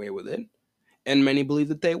will get away with it, and many believe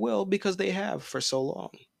that they will because they have for so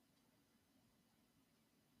long.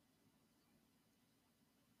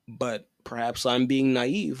 But perhaps I'm being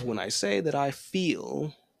naive when I say that I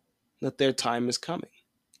feel that their time is coming,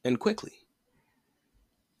 and quickly.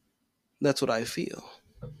 That's what I feel.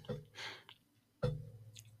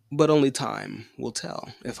 But only time will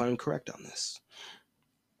tell if I'm correct on this.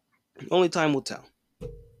 Only time will tell.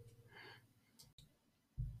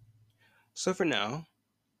 So for now,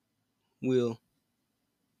 we'll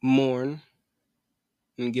mourn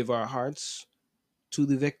and give our hearts to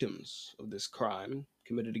the victims of this crime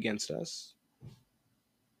committed against us,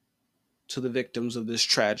 to the victims of this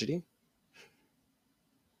tragedy,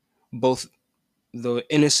 both the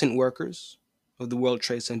innocent workers of the World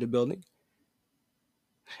Trade Center building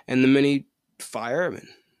and the many firemen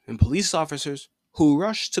and police officers who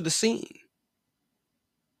rushed to the scene,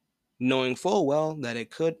 knowing full well that it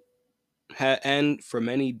could, and for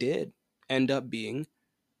many did, end up being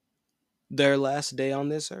their last day on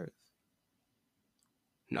this earth.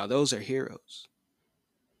 Now, those are heroes.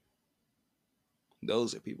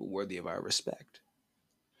 Those are people worthy of our respect.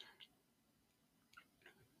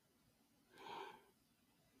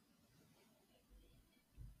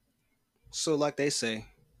 So, like they say,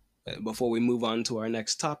 before we move on to our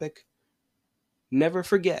next topic, never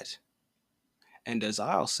forget. And as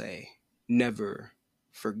I'll say, never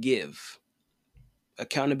forgive.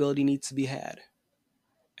 Accountability needs to be had.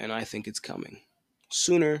 And I think it's coming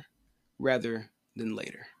sooner rather than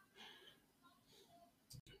later.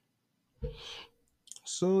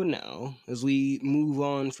 So now, as we move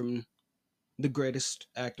on from the greatest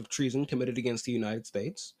act of treason committed against the United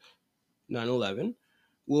States, 9/11,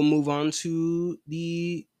 we'll move on to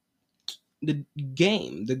the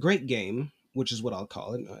game, the great game, which is what I'll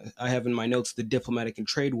call it. I have in my notes the diplomatic and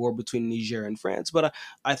trade war between Niger and France, but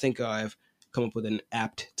I think I've come up with an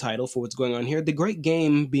apt title for what's going on here. The great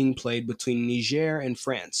game being played between Niger and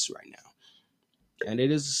France right now. And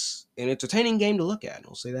it is an entertaining game to look at,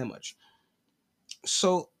 I'll say that much.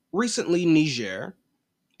 So recently, Niger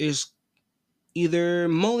is either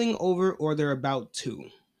mulling over or they're about to.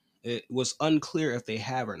 It was unclear if they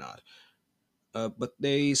have or not. But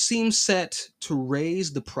they seem set to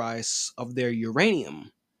raise the price of their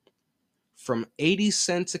uranium from 80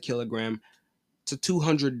 cents a kilogram to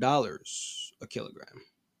 $200 a kilogram.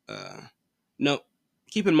 Uh, no,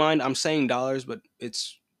 keep in mind I'm saying dollars, but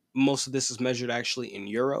it's most of this is measured actually in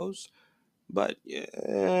euros. But yeah,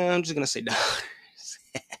 I'm just gonna say dollars.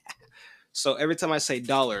 So every time I say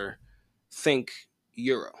dollar, think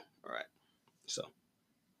euro. All right. So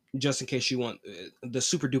just in case you want the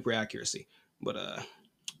super duper accuracy, but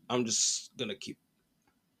I'm just gonna keep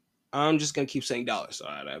I'm just gonna keep saying dollars.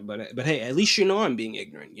 All right, but hey, at least you know I'm being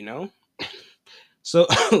ignorant, you know. So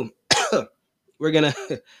we're gonna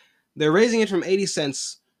they're raising it from 80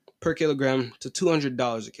 cents per kilogram to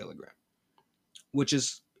 $200 a kilogram, which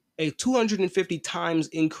is a 250 times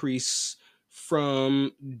increase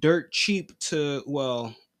from dirt cheap to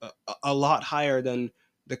a lot higher than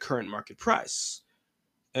the current market price,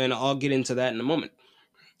 and I'll get into that in a moment.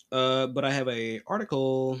 But I have a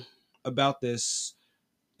article about this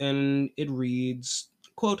and it reads,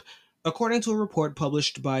 quote, according to a report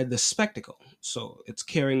published by The Spectacle. So it's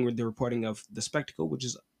carrying the reporting of The Spectacle, which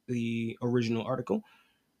is the original article.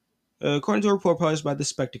 According to a report published by The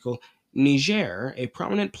Spectacle, Niger, a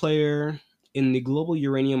prominent player in the global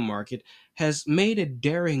uranium market, has made a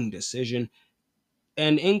daring decision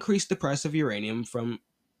and increased the price of uranium from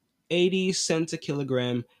 80 cents a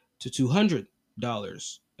kilogram to $200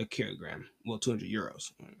 a kilogram. Well, 200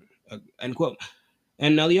 euros, end quote.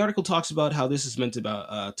 And now the article talks about how this is meant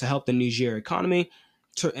to help the Niger economy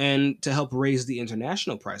and to help raise the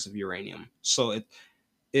international price of uranium. So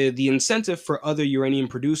the incentive for other uranium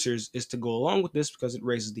producers is to go along with this because it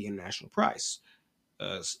raises the international price,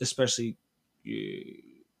 especially,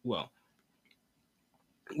 well,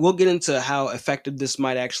 We'll get into how effective this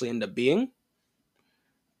might actually end up being,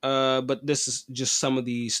 but this is just some of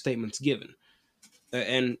the statements given.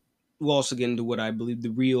 And we'll also get into what I believe the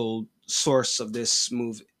real source of this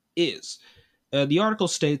move is. The article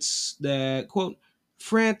states that, quote,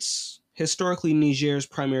 France, historically Niger's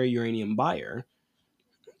primary uranium buyer,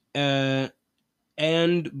 uh,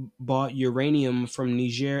 and bought uranium from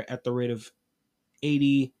Niger at the rate of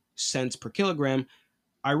 80 cents per kilogram.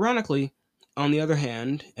 Ironically, on the other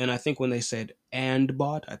hand, and I think when they said and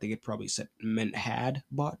bought, I think it probably said meant had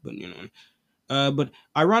bought, but you know. But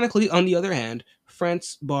ironically, on the other hand,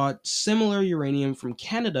 France bought similar uranium from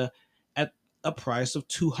Canada at a price of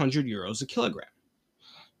 200 euros a kilogram.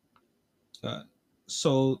 Uh,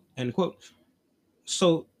 so, end quote.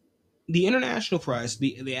 So, the international price,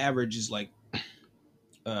 the average is like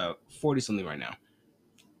 40 something right now,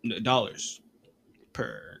 dollars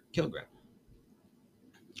per kilogram.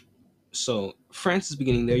 So, France is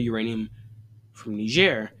beginning their uranium from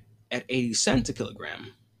Niger at 80 cents a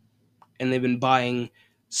kilogram, and they've been buying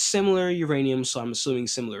similar uranium, so I'm assuming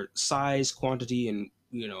similar size, quantity, and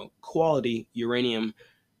quality uranium,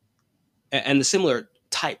 and the similar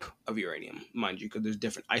type of uranium, mind you, because there's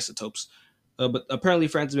different isotopes. But apparently,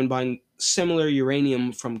 France has been buying similar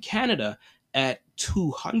uranium from Canada at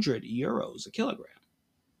 200 euros a kilogram,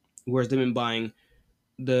 whereas they've been buying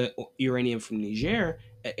the uranium from Niger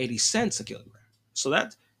at 80 cents a kilogram. So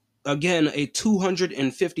that's again a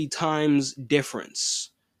 250 times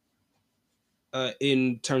difference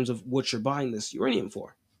in terms of what you're buying this uranium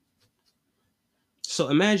for. So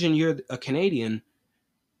imagine you're a Canadian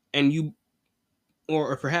and you,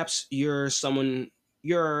 or perhaps you're a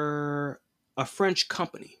French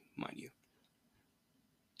company, mind you,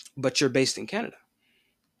 but you're based in Canada,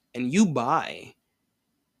 and you buy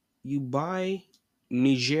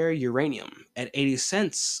Niger uranium at 80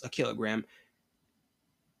 cents a kilogram,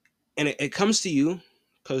 and it comes to you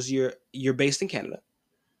because you're based in Canada,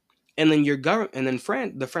 and then your government, and then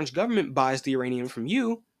the French government buys the uranium from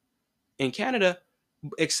you in Canada,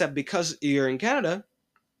 except because you're in Canada,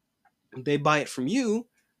 they buy it from you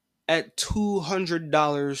at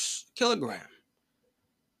 $200 kilogram.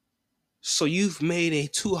 So you've made a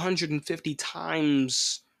 250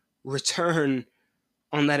 times return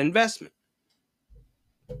on that investment.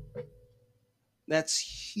 That's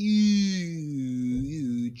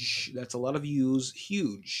huge. That's a lot of use,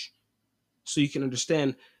 huge. So you can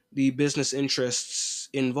understand the business interests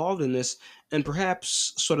involved in this, and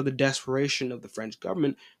perhaps sort of the desperation of the French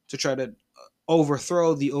government to try to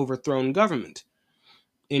overthrow the overthrown government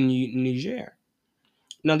in Niger.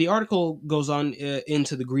 Now, the article goes on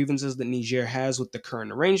into the grievances that Niger has with the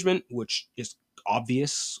current arrangement, which is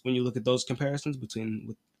obvious when you look at those comparisons between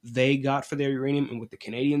what they got for their uranium and what the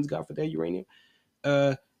Canadians got for their uranium.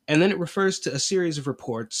 Uh, and then it refers to a series of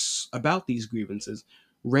reports about these grievances,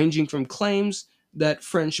 ranging from claims that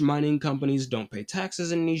French mining companies don't pay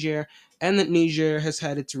taxes in Niger, and that Niger has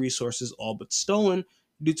had its resources all but stolen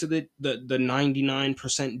due to the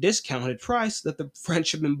 99% discounted price that the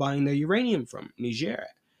French have been buying their uranium from Niger at.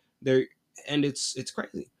 They're, and it's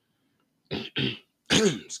crazy.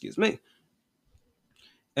 Excuse me.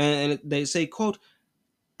 And they say, quote,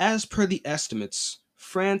 as per the estimates,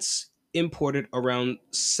 France imported around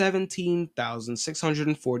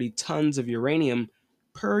 17,640 tons of uranium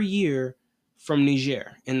per year from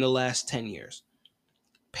Niger in the last 10 years,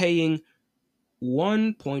 paying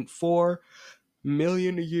 1.4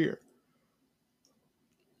 million a year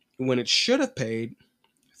when it should have paid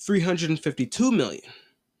 352 million.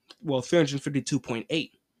 Well,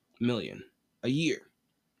 352.8 million a year.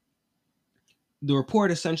 The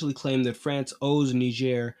report essentially claimed that France owes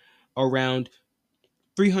Niger around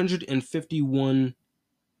 351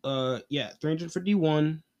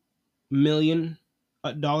 351 million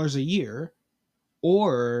dollars a year,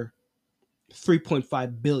 or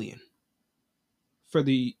 3.5 billion for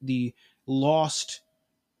the lost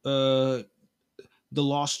uh the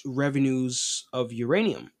lost revenues of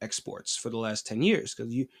uranium exports for the last 10 years,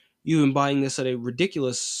 because you've been buying this at a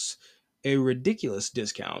ridiculous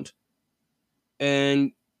discount,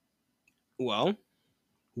 and well,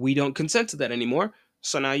 we don't consent to that anymore.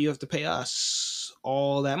 So now you have to pay us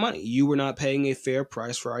all that money. You were not paying a fair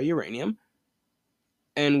price for our uranium,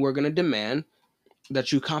 and we're going to demand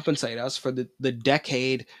that you compensate us for the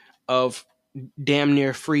decade of damn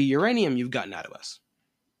near free uranium you've gotten out of us.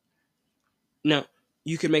 Now,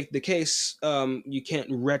 you can make the case you can't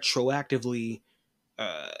retroactively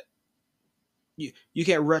uh, you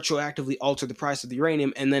can't retroactively alter the price of the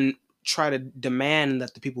uranium and then try to demand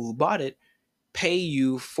that the people who bought it pay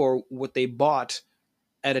you for what they bought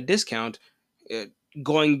at a discount uh,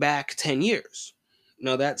 going back 10 years.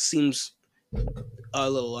 Now that seems a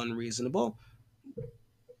little unreasonable,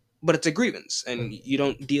 but it's a grievance, and you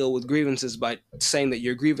don't deal with grievances by saying that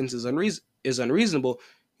your grievance is unreasonable.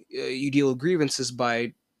 You deal with grievances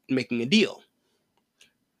by making a deal.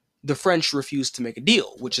 The French refused to make a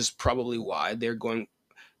deal, which is probably why the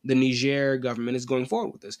Niger government is going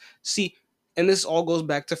forward with this. See, and this all goes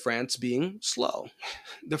back to France being slow,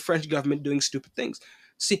 the French government doing stupid things.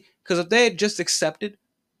 See, because if they had just accepted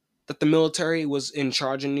that the military was in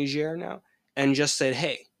charge in Niger now and just said,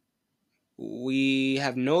 hey, we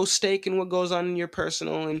have no stake in what goes on in your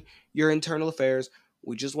personal and your internal affairs.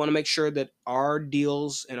 We just want to make sure that our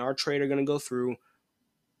deals and our trade are going to go through.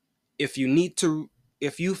 If you need to,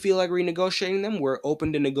 if you feel like renegotiating them, we're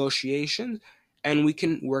open to negotiations and we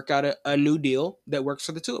can work out a new deal that works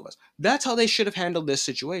for the two of us. That's how they should have handled this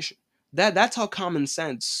situation. That's how common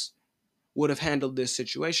sense would have handled this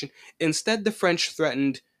situation. Instead, the French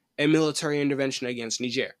threatened a military intervention against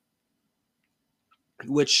Niger,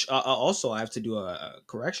 which also I have to do a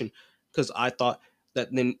correction because I thought that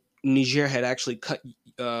then Niger had actually cut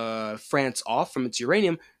France off from its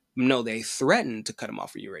uranium. No, they threatened to cut him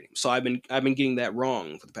off from uranium. So I've been getting that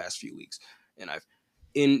wrong for the past few weeks, and I've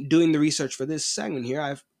in doing the research for this segment here,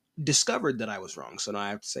 I've discovered that I was wrong. So now I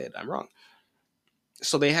have to say it, I'm wrong.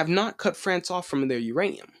 So they have not cut France off from their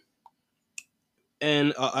uranium,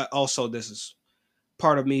 and also this is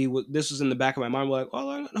part of me. This was in the back of my mind. Like,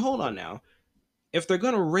 well, hold on now, if they're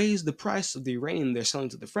going to raise the price of the uranium they're selling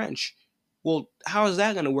to the French, well, how is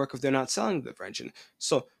that going to work if they're not selling to the French? And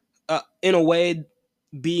so, in a way,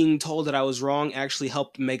 being told that I was wrong actually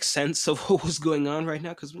helped make sense of what was going on right now.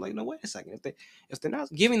 Because we're like, no, wait a second. If they're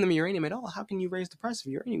not giving them uranium at all, how can you raise the price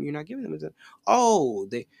of uranium? You're not giving them it. Oh,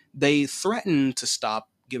 they threatened to stop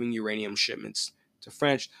giving uranium shipments to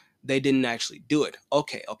French. They didn't actually do it.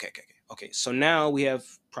 Okay. So now we have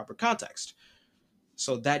proper context.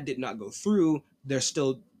 So that did not go through. They're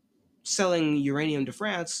still selling uranium to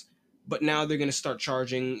France, but now they're going to start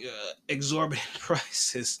charging exorbitant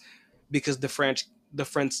prices because the French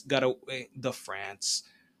got away.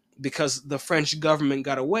 Because the French government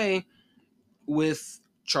got away with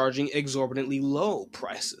charging exorbitantly low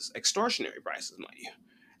prices, extortionary prices, mind you,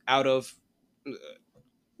 out of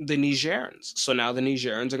the Nigerians. So now the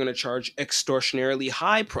Nigerians are going to charge extortionarily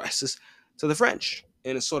high prices to the French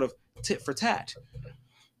in a sort of tit for tat,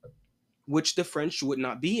 which the French would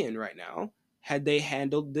not be in right now had they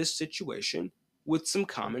handled this situation with some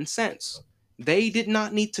common sense. They did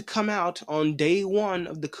not need to come out on day one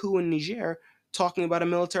of the coup in Niger talking about a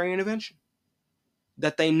military intervention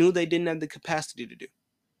that they knew they didn't have the capacity to do.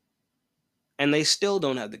 And they still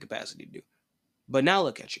don't have the capacity to do. But now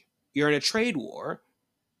look at you. You're in a trade war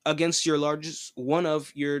against one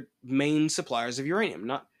of your main suppliers of uranium.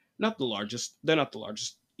 Not the largest. They're not the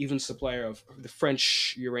largest even supplier of the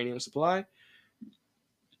French uranium supply,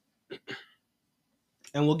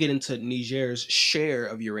 and we'll get into Niger's share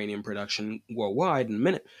of uranium production worldwide in a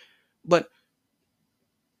minute, but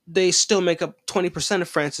they still make up 20% of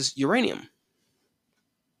France's uranium.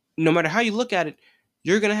 No matter how you look at it,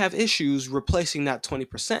 you're going to have issues replacing that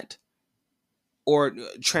 20% or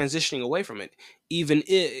transitioning away from it.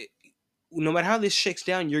 No matter how this shakes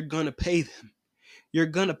down, you're going to pay them. You're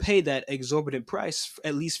going to pay that exorbitant price,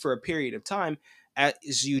 at least for a period of time,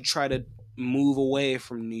 as you try to move away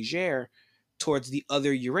from Niger towards the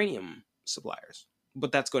other uranium suppliers.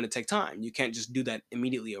 But that's going to take time. You can't just do that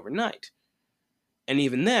immediately overnight. And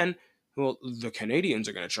even then, well, the Canadians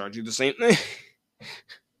are going to charge you the same thing.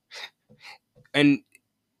 And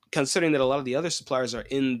considering that a lot of the other suppliers are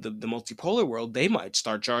in the multipolar world, they might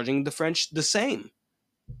start charging the French the same.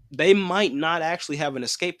 They might not actually have an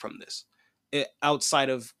escape from this outside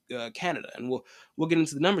of Canada, and we'll get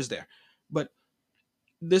into the numbers there. But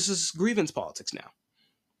this is grievance politics now.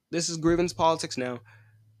 This is grievance politics now.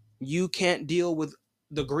 You can't deal with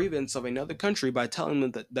the grievance of another country by telling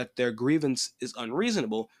them that their grievance is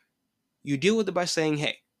unreasonable. You deal with it by saying,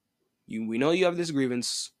 hey, we know you have this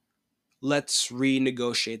grievance. Let's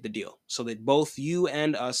renegotiate the deal so that both you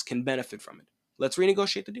and us can benefit from it. Let's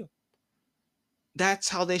renegotiate the deal. That's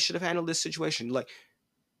how they should have handled this situation. Like,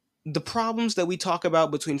 the problems that we talk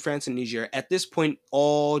about between France and Niger at this point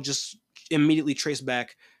all just immediately trace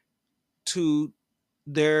back to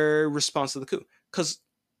their response to the coup. Because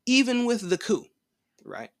even with the coup,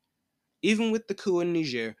 right? Even with the coup in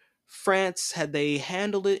Niger, France, had they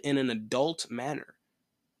handled it in an adult manner,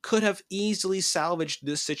 could have easily salvaged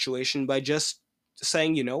this situation by just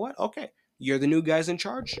saying, you know what? Okay, you're the new guys in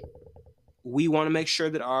charge. We want to make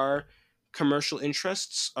sure that our commercial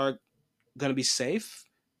interests are going to be safe,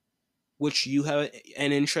 which you have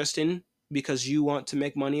an interest in because you want to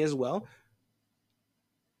make money as well.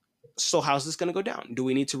 So how's this going to go down? Do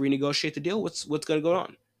we need to renegotiate the deal? What's going to go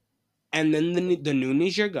on? And then the new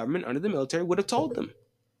Niger government under the military would have told them,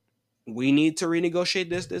 we need to renegotiate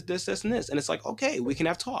this, and this. And it's like, okay, we can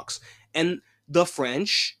have talks. And the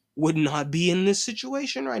French would not be in this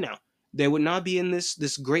situation right now. They would not be in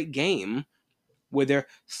this great game where they're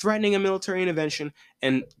threatening a military intervention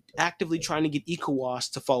and actively trying to get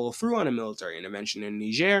ECOWAS to follow through on a military intervention in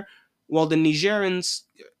Niger, while the Nigerians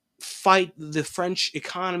fight the French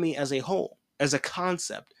economy as a whole, as a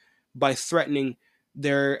concept, by threatening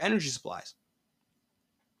their energy supplies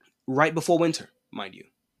right before winter, mind you,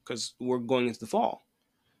 because we're going into the fall.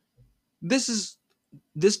 This is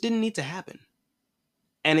this didn't need to happen,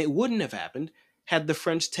 and it wouldn't have happened had the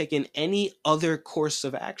French taken any other course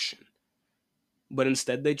of action. But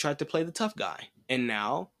instead, they tried to play the tough guy, and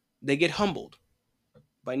now they get humbled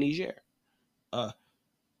by Niger. Uh,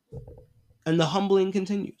 and the humbling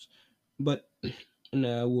continues. But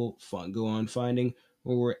now we'll go on finding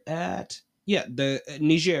where we're at. Yeah, the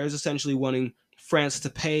Niger is essentially wanting France to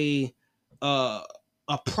pay uh,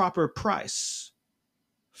 a proper price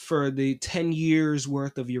for the 10 years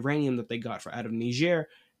worth of uranium that they got out of Niger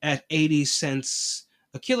at 80 cents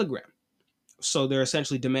a kilogram. So they're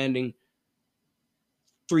essentially demanding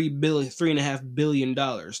 $3.5 billion,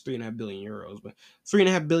 €3.5 billion, but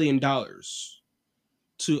 $3.5 billion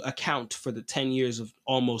to account for the 10 years of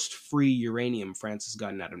almost free uranium France has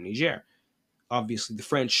gotten out of Niger. Obviously, the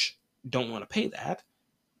French don't want to pay that.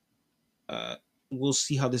 We'll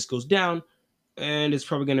see how this goes down, and it's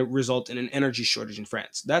probably going to result in an energy shortage in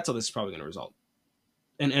France. That's how this is probably going to result.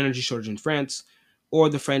 An energy shortage in France, or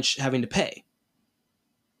the French having to pay,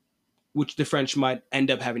 which the French might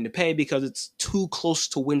end up having to pay because it's too close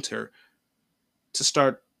to winter to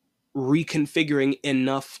start reconfiguring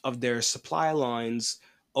enough of their supply lines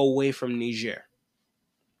away from Niger.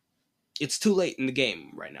 It's too late in the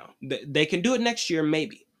game right now. They can do it next year,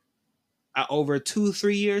 maybe. Over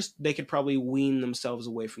 2-3 years, they could probably wean themselves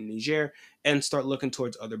away from Niger and start looking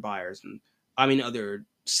towards other buyers and, other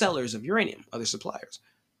sellers of uranium, other suppliers.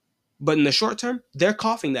 But in the short term, they're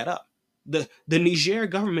coughing that up. The Niger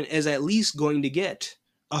government is at least going to get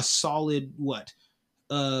a solid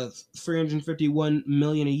 351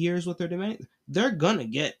 million a year is what they're demanding. They're gonna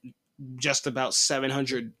get just about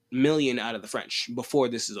 700 million out of the French before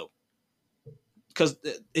this is over, because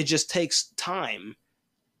it just takes time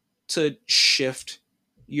to shift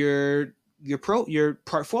your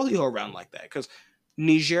portfolio around like that. Because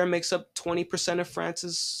Niger makes up 20% of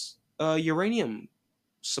France's uranium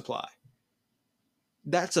supply.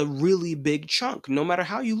 That's a really big chunk. No matter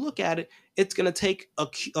how you look at it, it's going to take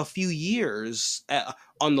a few years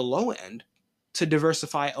on the low end to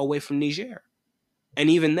diversify away from Niger. And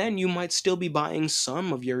even then, you might still be buying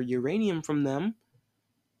some of your uranium from them.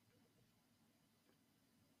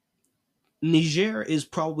 Niger is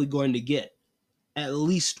probably going to get at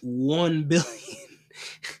least 1 billion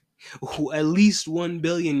at least 1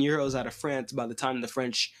 billion euros out of France by the time the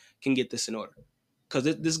French can get this in order, because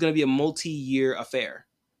this is going to be a multi-year affair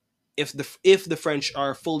if the French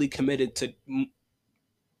are fully committed to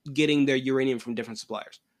getting their uranium from different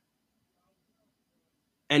suppliers.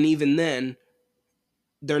 And even then,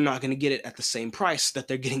 they're not going to get it at the same price that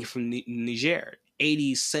they're getting it from Niger.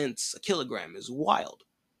 80 cents a kilogram is wild.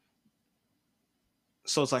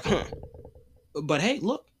 So it's like, But hey,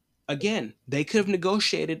 look, again, they could have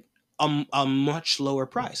negotiated a much lower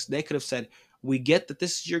price. They could have said, we get that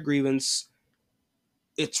this is your grievance.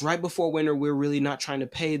 It's right before winter. We're really not trying to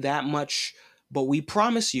pay that much, but we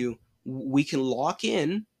promise you we can lock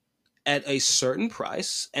in at a certain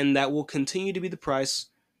price, and that will continue to be the price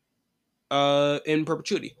in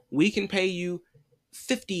perpetuity. We can pay you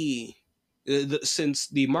 50, since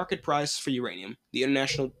the market price for uranium, the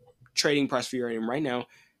international trading price for uranium right now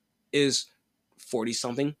is 40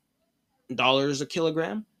 something dollars a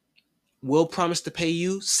kilogram. We'll promise to pay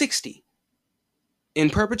you 60 in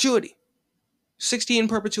perpetuity. 60 in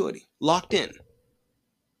perpetuity, locked in,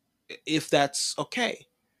 if that's okay.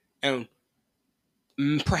 And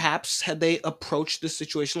perhaps had they approached this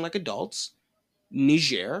situation like adults,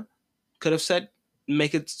 Niger could have said,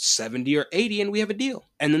 make it 70 or 80 and we have a deal.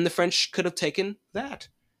 And then the French could have taken that.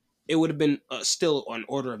 It would have been still an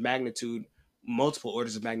order of magnitude, multiple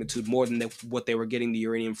orders of magnitude more than what they were getting the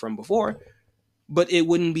uranium from before. But it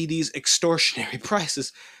wouldn't be these extortionary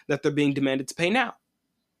prices that they're being demanded to pay now.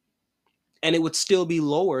 And it would still be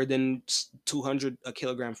lower than 200 a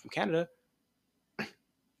kilogram from Canada.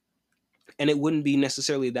 And it wouldn't be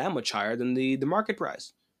necessarily that much higher than the market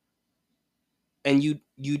price. And you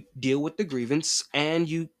deal with the grievance and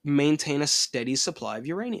you maintain a steady supply of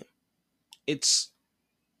uranium. It's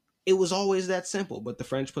It was always that simple, but the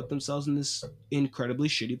French put themselves in this incredibly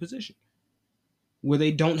shitty position where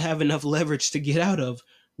they don't have enough leverage to get out of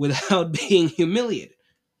without being humiliated.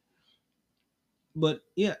 But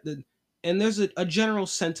yeah, and there's a general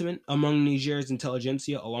sentiment among Niger's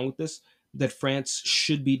intelligentsia along with this that France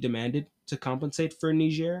should be demanded to compensate for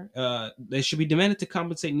Niger. They should be demanded to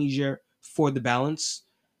compensate Niger for the balance.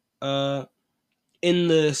 Uh, in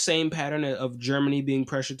the same pattern of Germany being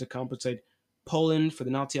pressured to compensate Poland for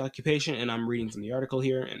the Nazi occupation, and I'm reading from the article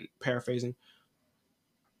here and paraphrasing.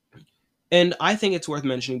 And I think it's worth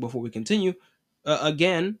mentioning before we continue.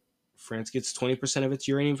 Again, France gets 20% of its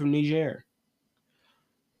uranium from Niger.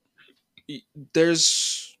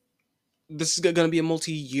 There's This is going to be a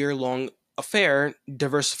multi-year long affair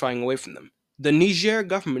diversifying away from them. The Niger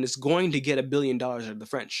government is going to get $1 billion out of the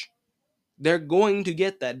French. They're going to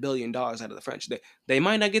get that $1 billion out of the French. They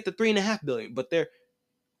might not get the 3.5 billion, but they're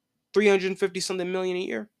 350 something million a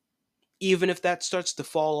year. Even if that starts to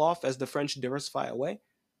fall off as the French diversify away,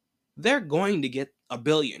 they're going to get $1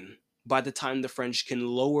 billion by the time the French can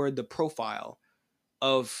lower the profile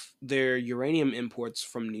of their uranium imports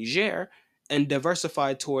from Niger and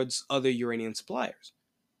diversify towards other uranium suppliers.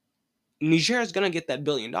 Niger is going to get that $1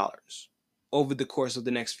 billion over the course of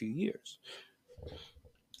the next few years.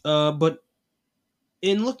 But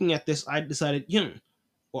in looking at this, I decided,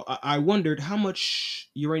 well, I wondered how much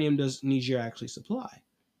uranium does Niger actually supply?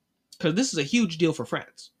 Because this is a huge deal for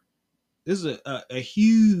France. This is a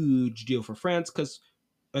huge deal for France because,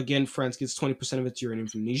 again, France gets 20% of its uranium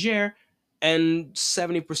from Niger, and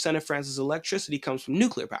 70% of France's electricity comes from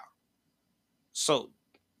nuclear power. So,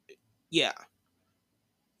 yeah,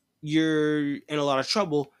 you're in a lot of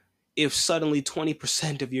trouble if suddenly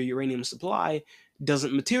 20% of your uranium supply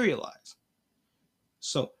doesn't materialize.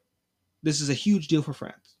 So, this is a huge deal for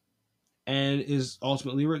France and is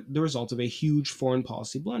ultimately the result of a huge foreign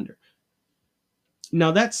policy blunder.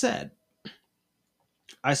 Now, that said,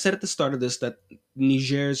 I said at the start of this that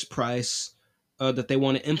Niger's price that they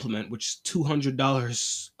want to implement, which is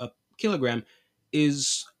 $200 a kilogram,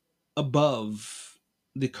 is above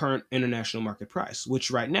the current international market price,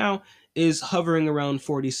 which right now is hovering around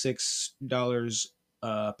 $46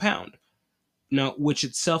 a pound. Now, which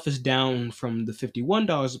itself is down from the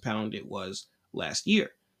 $51 a pound it was last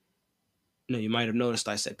year. Now, you might have noticed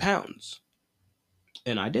I said pounds,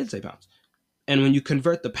 and I did say pounds. And when you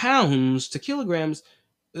convert the pounds to kilograms,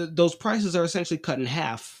 those prices are essentially cut in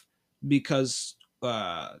half because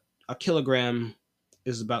a kilogram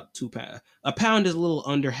is about 2 pounds. A pound is a little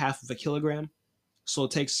under half of a kilogram, so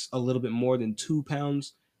it takes a little bit more than 2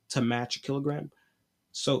 pounds to match a kilogram.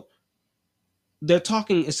 So they're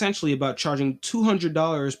talking essentially about charging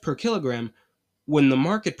 $200 per kilogram when the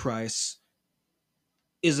market price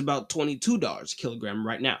is about $22 a kilogram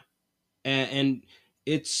right now. And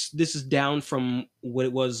this is down from what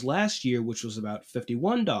it was last year, which was about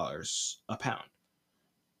 $51 a pound.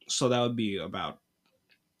 So that would be about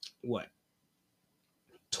what,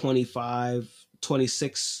 25,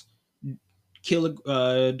 26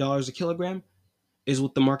 dollars a kilogram is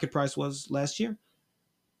what the market price was last year.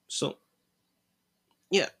 So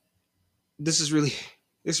yeah, this is really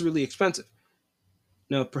this is really expensive.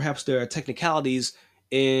 Now perhaps there are technicalities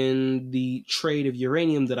in the trade of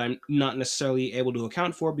uranium that I'm not necessarily able to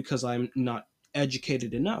account for because I'm not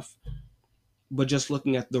educated enough. But just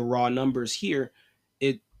looking at the raw numbers here,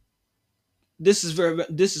 it this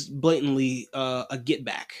is blatantly a get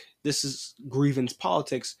back. This is grievance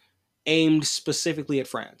politics aimed specifically at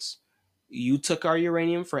France. You took our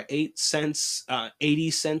uranium for 8 cents,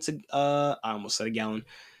 80 cents. I almost said a gallon.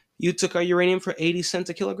 You took our uranium for 80 cents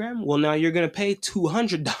a kilogram. Well, now you're gonna pay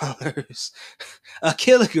 $200 a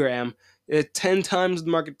kilogram, at 10 times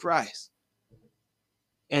the market price.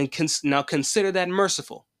 And now consider that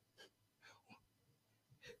merciful.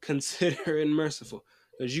 Consider it merciful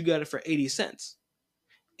because you got it for 80 cents.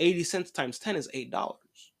 80 cents times 10 is $8.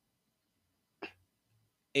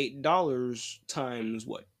 $8 times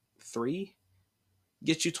what? 3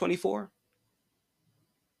 gets you 24.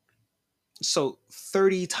 So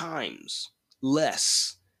 30 times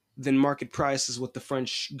less than market price is what the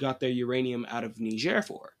French got their uranium out of Niger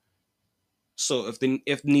for. So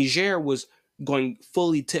if Niger was going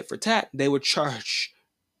fully tit for tat, they would charge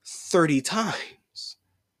 30 times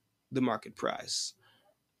the market price,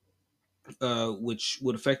 which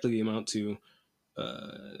would effectively amount to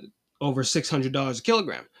uh, over $600 a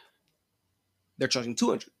kilogram. They're charging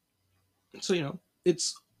 200. So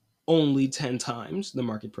it's only 10 times the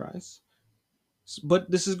market price. But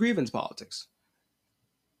this is grievance politics.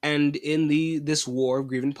 And in this war of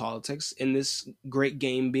grievance politics, in this great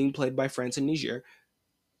game being played by France and Niger,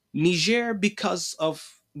 because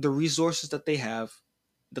of the resources that they have,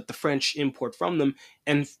 that the French import from them,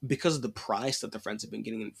 and because of the price that the French have been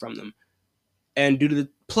getting from them, and due to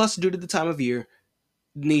the time of year,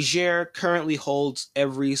 Niger currently holds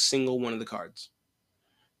every single one of the cards.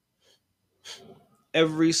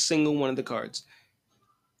 Every single one of the cards.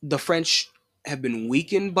 The French have been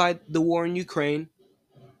weakened by the war in Ukraine.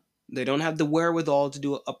 They don't have the wherewithal to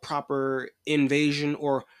do a proper invasion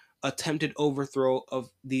or attempted overthrow of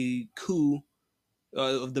the coup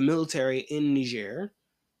of the military in Niger.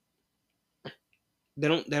 They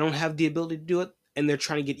don't have the ability to do it, and they're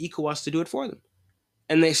trying to get ECOWAS to do it for them,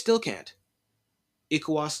 and they still can't.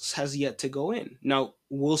 ECOWAS has yet to go in. Now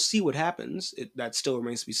we'll see what happens. That still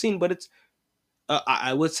remains to be seen, but it's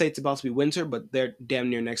I would say it's about to be winter, but they're damn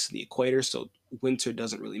near next to the equator, so winter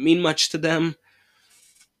doesn't really mean much to them.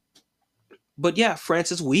 But yeah,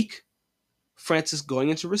 France is weak. France is going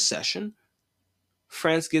into recession.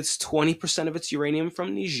 France gets 20% of its uranium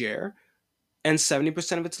from Niger and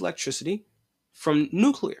 70% of its electricity from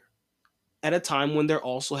nuclear at a time when they're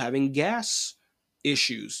also having gas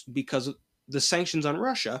issues because of the sanctions on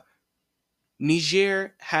Russia.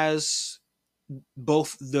 Niger has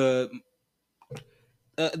both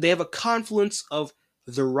they have a confluence of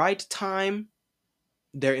the right time,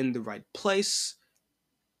 they're in the right place,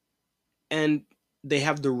 and they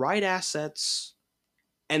have the right assets,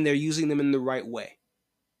 and they're using them in the right way.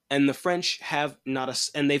 And the French have not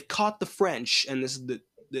a, and they've caught the French, and this is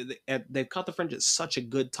they've caught the French at such a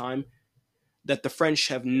good time that the French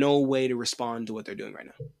have no way to respond to what they're doing right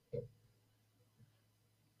now.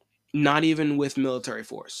 Not even with military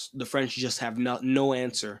force. The French just have no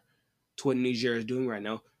answer to what Niger is doing right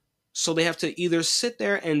now. So they have to either sit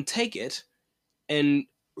there and take it and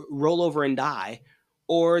roll over and die,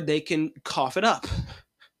 or they can cough it up.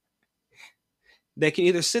 They can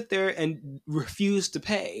either sit there and refuse to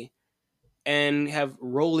pay and have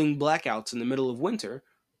rolling blackouts in the middle of winter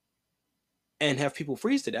and have people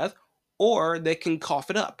freeze to death, or they can cough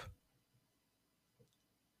it up.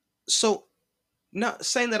 So, not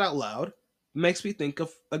saying that out loud makes me think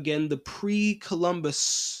of, again, the pre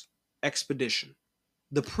Columbus expedition,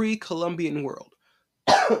 the pre Columbian world,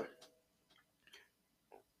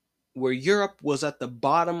 where Europe was at the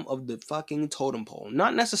bottom of the fucking totem pole.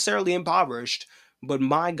 Not necessarily impoverished, but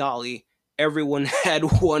my golly, everyone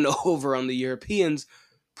had won over on the Europeans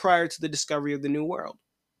prior to the discovery of the New World.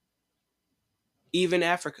 Even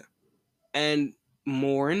Africa. And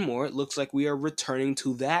more, it looks like we are returning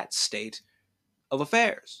to that state of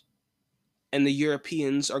affairs. And the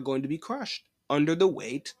Europeans are going to be crushed under the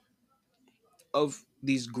weight of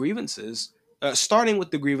these grievances, starting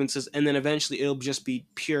with the grievances, and then eventually it'll just be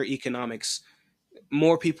pure economics.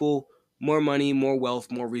 More people, more money, more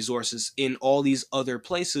wealth, more resources in all these other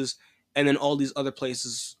places. And then all these other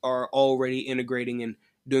places are already integrating and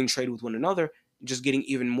doing trade with one another, just getting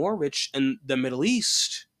even more rich. And the Middle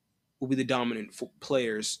East will be the dominant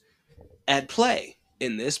players at play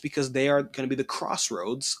in this because they are going to be the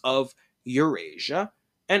crossroads of Eurasia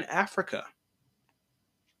and Africa.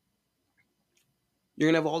 You're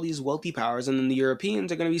going to have all these wealthy powers, and then the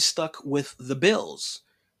Europeans are going to be stuck with the bills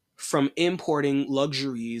from importing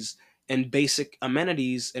luxuries and basic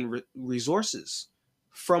amenities and resources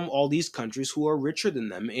from all these countries who are richer than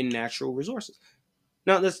them in natural resources.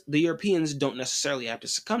 Now, the Europeans don't necessarily have to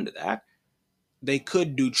succumb to that. They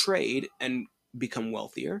could do trade and become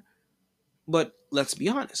wealthier. But let's be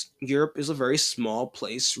honest, Europe is a very small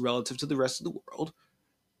place relative to the rest of the world,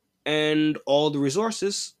 and all the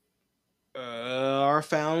resources are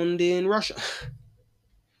found in Russia.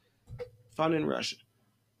 Found in Russia.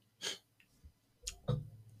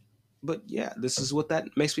 But yeah, this is what that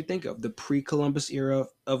makes me think of, the pre-Columbus era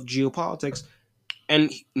of geopolitics.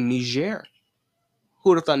 And Niger. Who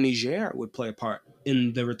would have thought Niger would play a part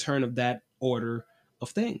in the return of that order of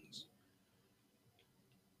things?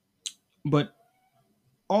 But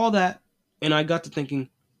all that, and I got to thinking,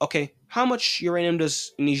 okay, how much uranium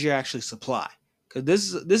does Niger actually supply?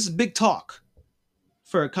 Because this is big talk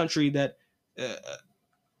for a country that uh,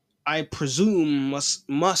 I presume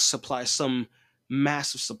must supply some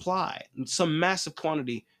massive supply, some massive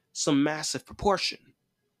quantity, some massive proportion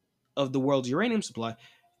of the world's uranium supply.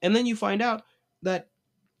 And then you find out that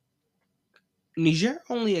Niger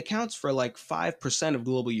only accounts for like 5% of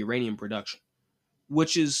global uranium production,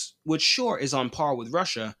 which sure is on par with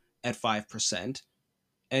Russia at 5%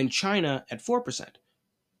 and China at 4%.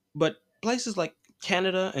 But places like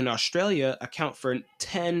Canada and Australia account for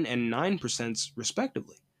 10 and 9%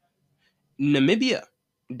 respectively. Namibia,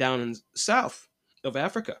 down in south of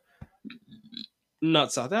Africa,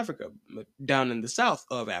 not South Africa, but down in the south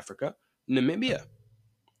of Africa, Namibia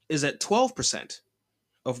is at 12%.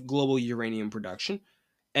 of global uranium production.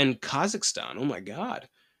 And Kazakhstan, oh my God,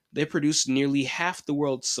 they produce nearly half the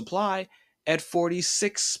world's supply at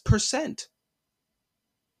 46%.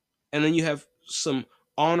 And then you have some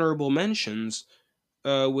honorable mentions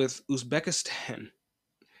with Uzbekistan.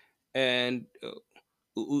 And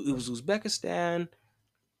it was Uzbekistan,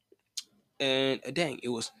 and dang, it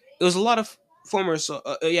was a lot of former. So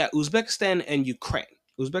yeah, Uzbekistan and Ukraine.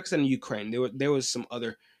 Uzbekistan and Ukraine. There was some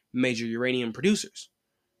other major uranium producers.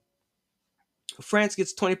 France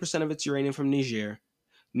gets 20% of its uranium from Niger,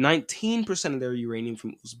 19% of their uranium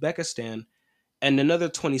from Uzbekistan, and another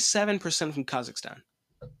 27% from Kazakhstan.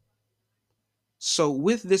 So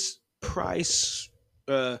with this price,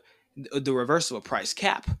 the reverse of a price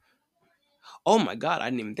cap. Oh my God, I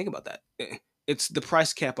didn't even think about that. It's the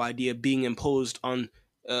price cap idea being imposed on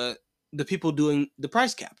uh, the people doing the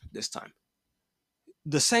price cap this time.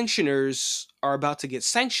 The sanctioners are about to get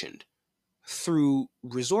sanctioned through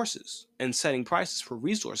resources and setting prices for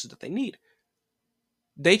resources that they need.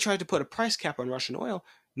 They tried to put a price cap on Russian oil.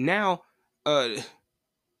 Now, uh,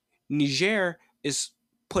 Niger is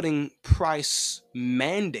putting price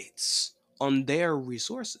mandates on their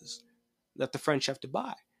resources that the French have to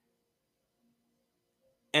buy.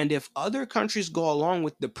 And if other countries go along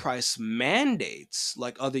with the price mandates,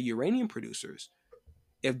 like other uranium producers,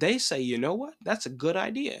 if they say, you know what, that's a good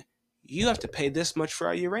idea, you have to pay this much for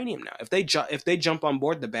our uranium now. If they jump on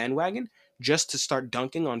board the bandwagon just to start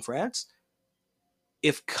dunking on France,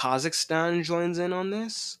 if Kazakhstan joins in on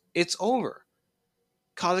this, it's over.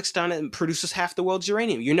 Kazakhstan produces half the world's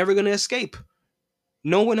uranium. You're never going to escape.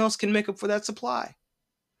 No one else can make up for that supply.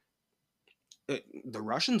 The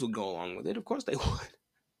Russians would go along with it. Of course they would.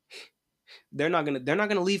 They're not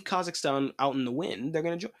gonna leave Kazakhstan out in the wind. They're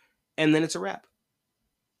gonna join, and then it's a wrap.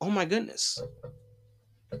 Oh my goodness.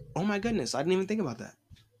 Oh my goodness. I didn't even think about that.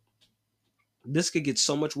 This could get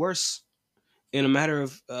so much worse in a matter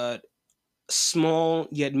of small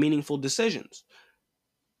yet meaningful decisions.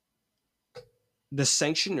 The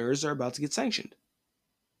sanctioners are about to get sanctioned.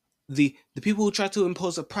 The people who try to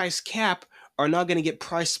impose a price cap are now going to get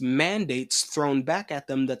price mandates thrown back at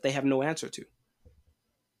them that they have no answer to.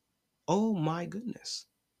 Oh my goodness.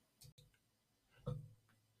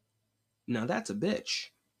 Now that's a bitch.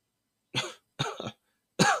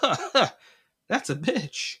 That's a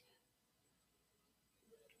bitch.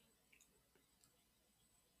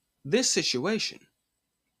 This situation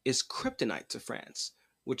is kryptonite to France,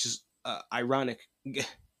 which is ironic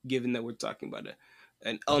given that we're talking about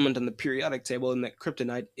an element on the periodic table and that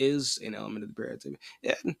kryptonite is an element of the periodic table.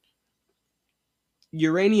 And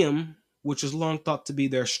uranium, which was long thought to be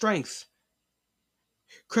their strength,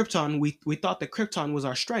 Krypton, we thought that Krypton was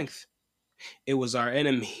our strength. It was our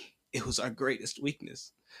enemy. It was our greatest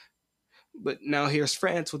weakness. But now here's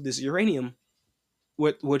France with this uranium,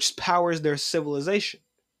 which powers their civilization.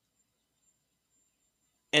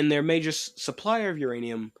 And their major supplier of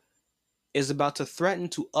uranium is about to threaten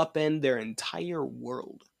to upend their entire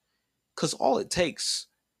world. Because all it takes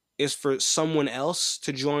is for someone else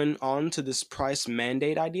to join on to this price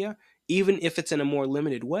mandate idea, even if it's in a more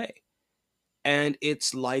limited way. And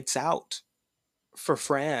it's lights out for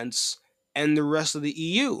France and the rest of the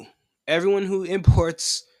EU. Everyone who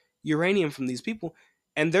imports uranium from these people,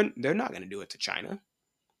 and they're not going to do it to China.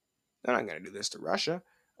 They're not going to do this to Russia.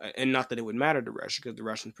 And not that it would matter to Russia because the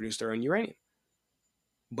Russians produce their own uranium.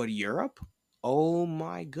 But Europe? Oh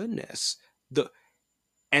my goodness.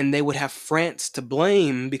 And they would have France to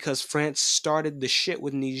blame because France started the shit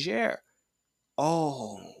with Niger.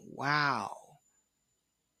 Oh, wow.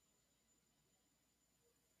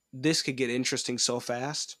 This could get interesting so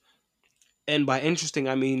fast. And by interesting,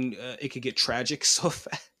 I mean it could get tragic so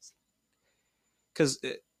fast. Because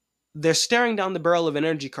they're staring down the barrel of an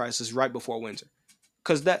energy crisis right before winter.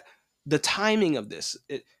 Because the timing of this,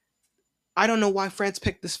 I don't know why France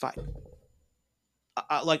picked this fight.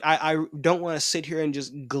 I don't want to sit here and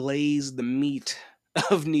just glaze the meat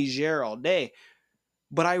of Niger all day,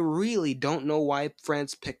 but I really don't know why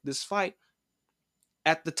France picked this fight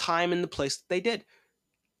at the time and the place that they did.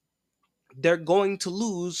 They're going to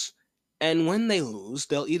lose, and when they lose,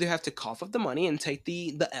 they'll either have to cough up the money and take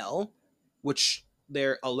the L, which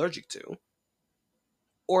they're allergic to,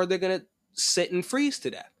 or they're gonna sit and freeze to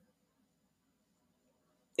death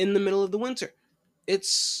in the middle of the winter.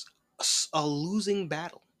 It's a losing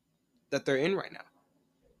battle that they're in right now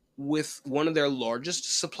with one of their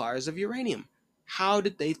largest suppliers of uranium. How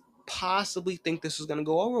did they possibly think this was going to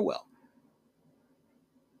go over well?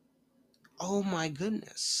 Oh my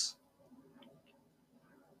goodness.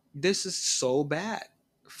 This is so bad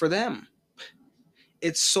for them.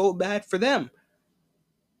 It's so bad for them.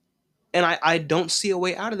 And I don't see a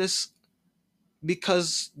way out of this,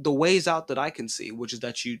 because the ways out that I can see, which is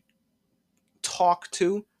that you talk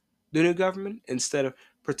to the new government instead of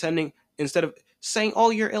pretending, instead of saying, "Oh,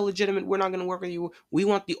 you're illegitimate. We're not going to work with you. We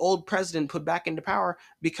want the old president put back into power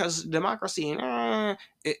because democracy." And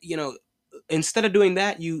instead of doing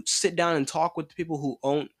that, you sit down and talk with the people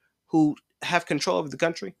who have control of the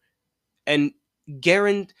country, and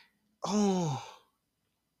guarantee. Oh,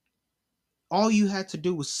 all you had to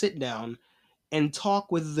do was sit down and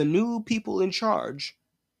talk with the new people in charge,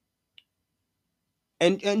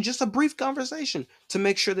 and just a brief conversation to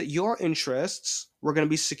make sure that your interests were going to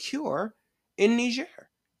be secure in Niger.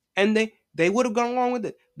 And they would have gone along with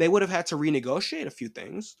it. They would have had to renegotiate a few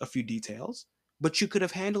things, a few details, but you could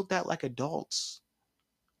have handled that like adults.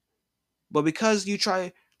 But because you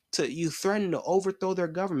threaten to overthrow their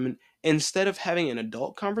government, instead of having an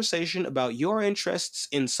adult conversation about your interests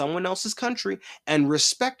in someone else's country and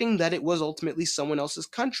respecting that it was ultimately someone else's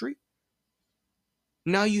country,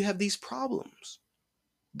 now you have these problems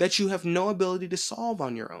that you have no ability to solve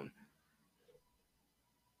on your own.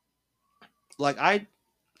 Like I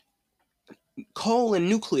Coal and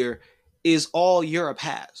nuclear is all Europe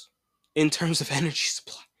has in terms of energy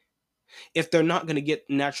supply. If they're not going to get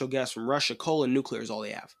natural gas from Russia, coal and nuclear is all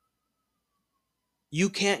they have. You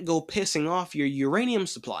can't go pissing off your uranium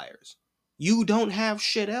suppliers. You don't have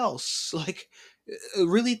shit else. Like,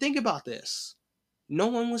 really think about this. No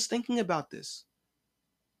one was thinking about this.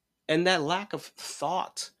 And that lack of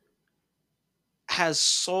thought has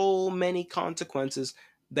so many consequences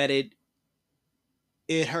that it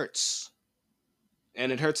hurts.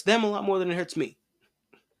 And it hurts them a lot more than it hurts me.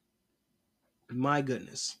 My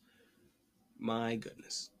goodness. My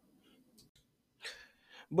goodness.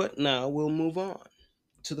 But now we'll move on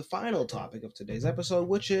to the final topic of today's episode,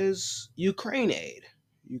 which is Ukraine aid.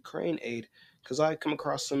 Ukraine aid, because I come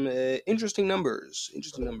across some interesting numbers,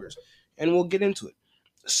 and we'll get into it.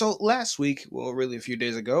 So last week, well, really a few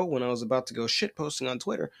days ago, when I was about to go shit posting on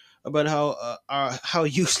Twitter about how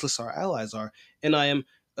useless our allies are, and I am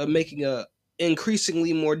making a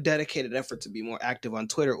increasingly more dedicated effort to be more active on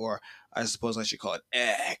Twitter, or I suppose I should call it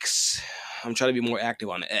X. I'm trying to be more active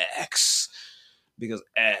on X, because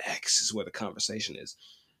X is where the conversation is.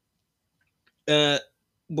 Uh,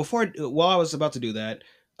 while I was about to do that,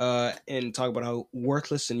 and talk about how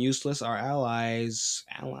worthless and useless our allies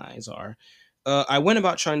are, I went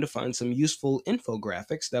about trying to find some useful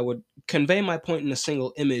infographics that would convey my point in a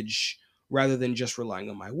single image rather than just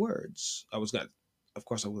relying on my words. Of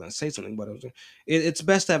course, I was gonna say something, but it's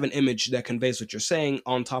best to have an image that conveys what you're saying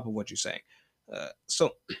on top of what you're saying.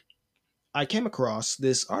 So I came across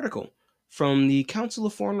this article from the Council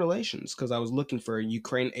of Foreign Relations because I was looking for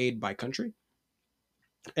Ukraine aid by country,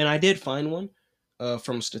 and I did find one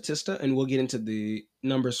from Statista, and we'll get into the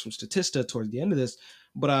numbers from Statista towards the end of this.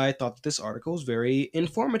 But I thought that this article was very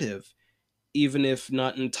informative, even if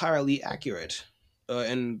not entirely accurate.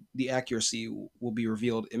 And the accuracy will be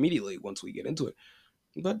revealed immediately once we get into it.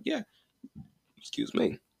 But yeah, excuse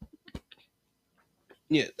me.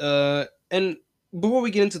 Yeah, and before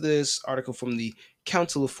we get into this article from the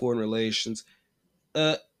Council of Foreign Relations,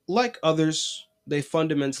 uh, like others, they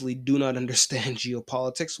fundamentally do not understand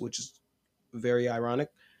geopolitics, which is very ironic.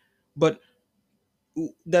 But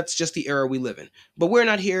that's just the era we live in. But we're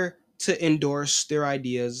not here to endorse their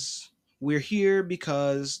ideas. We're here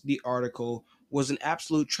because the article was an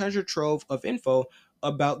absolute treasure trove of info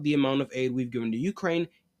about the amount of aid we've given to Ukraine,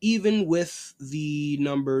 even with the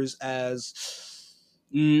numbers as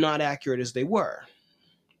not accurate as they were.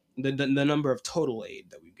 The number of total aid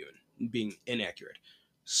that we've given being inaccurate.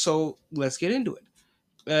 So let's get into it.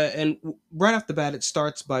 And right off the bat, it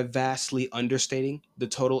starts by vastly understating the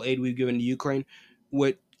total aid we've given to Ukraine,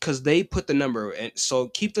 because they put the number. And so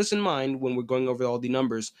keep this in mind when we're going over all the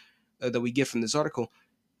numbers that we get from this article.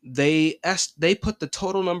 They put the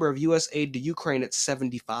total number of U.S. aid to Ukraine at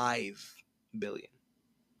 75 billion.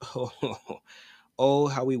 Oh,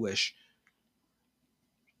 how we wish.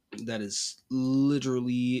 That is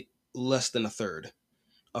literally less than a third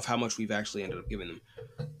of how much we've actually ended up giving them.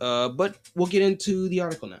 But we'll get into the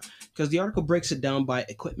article now, because the article breaks it down by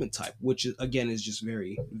equipment type, which again is just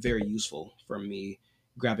very, very useful for me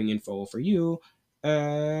grabbing info for you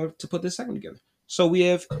to put this segment together. So we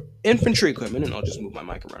have infantry equipment, and I'll just move my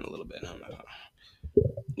mic around a little bit.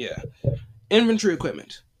 Yeah, infantry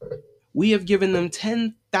equipment. We have given them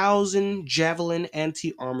 10,000 Javelin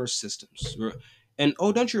anti-armor systems. And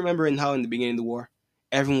oh, don't you remember how in the beginning of the war,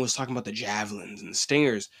 everyone was talking about the Javelins and the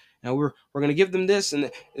Stingers? Now we're going to give them this,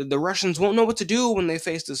 and the Russians won't know what to do when they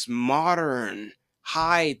face this modern,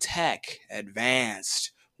 high-tech,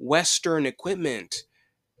 advanced, Western equipment.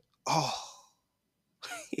 Oh,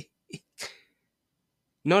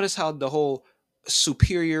 notice how the whole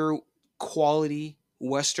superior quality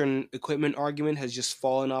Western equipment argument has just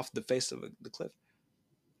fallen off the face of the cliff.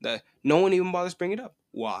 That no one even bothers bringing it up.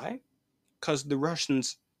 Why? Because the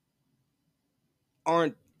Russians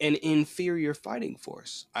aren't an inferior fighting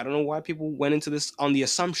force. I don't know why people went into this on the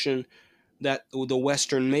assumption that the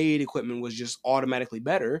Western made equipment was just automatically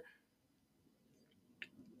better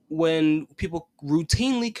when people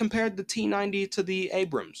routinely compared the T-90 to the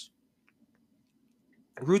Abrams.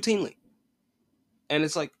 Routinely. And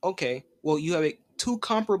it's like, okay, well, you have two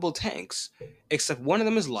comparable tanks, except one of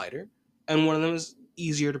them is lighter and one of them is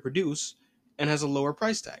easier to produce and has a lower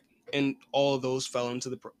price tag. And all of those fell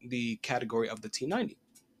into the category of the T-90,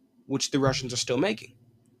 which the Russians are still making.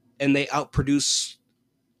 And they outproduce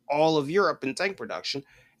all of Europe in tank production,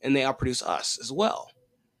 and they outproduce us as well.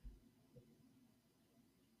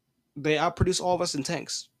 They outproduce all of us in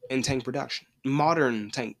tanks, in tank production,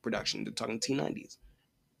 modern tank production. They're talking T-90s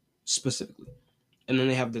specifically. And then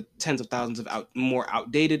they have the tens of thousands of more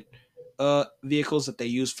outdated vehicles that they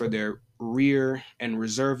use for their rear and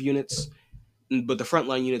reserve units, but the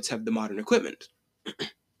frontline units have the modern equipment.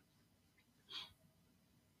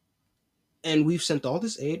 And we've sent all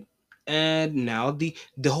this aid, and now the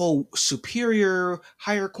whole superior,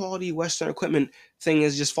 higher quality Western equipment thing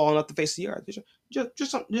is just falling off the face of the earth.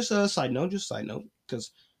 Just a side note,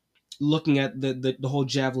 because looking at the whole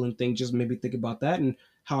javelin thing just made me think about that and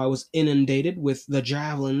how I was inundated with the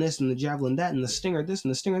javelin this and the javelin that and the stinger this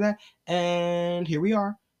and the stinger that, and here we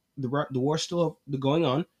are, the war's still going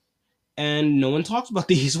on, and no one talks about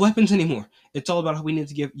these weapons anymore. It's all about how we need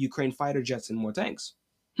to give Ukraine fighter jets and more tanks.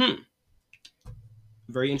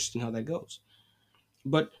 Very interesting how that goes.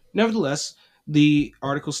 But nevertheless, the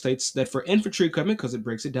article states that for infantry equipment, because it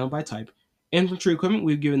breaks it down by type, infantry equipment,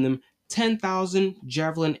 we've given them 10,000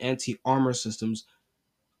 Javelin anti-armor systems,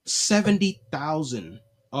 70,000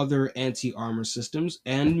 other anti-armor systems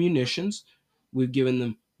and munitions. We've given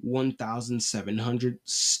them 1,700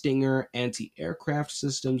 Stinger anti-aircraft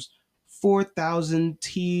systems, 4,000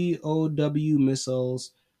 TOW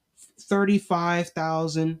missiles,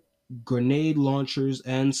 35,000 grenade launchers,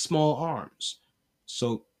 and small arms.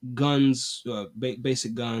 So guns,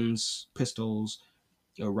 basic guns, pistols,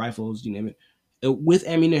 rifles, you name it, with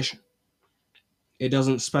ammunition. It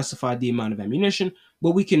doesn't specify the amount of ammunition,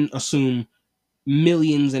 but we can assume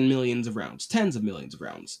millions and millions of rounds, tens of millions of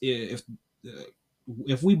rounds. If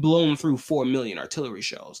we blown through 4 million artillery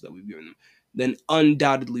shells that we've given them, then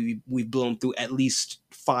undoubtedly we've blown through at least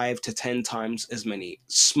 5 to 10 times as many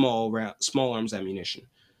small arms ammunition.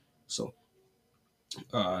 So,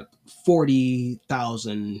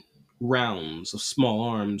 40,000 rounds of small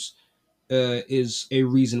arms is a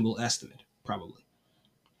reasonable estimate, probably.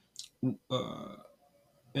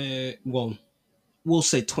 Well, we'll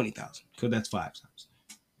say 20,000 because that's 5 times.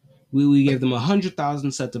 We gave them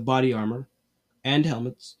 100,000 sets of body armor and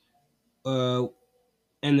helmets, uh,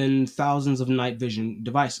 and then thousands of night vision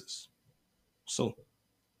devices. So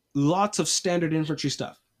lots of standard infantry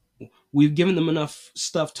stuff. We've given them enough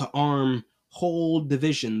stuff to arm whole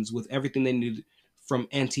divisions with everything they need, from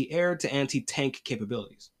anti-air to anti-tank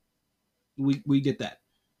capabilities. We get that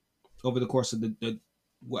over the course of the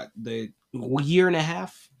year and a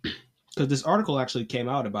half, because this article actually came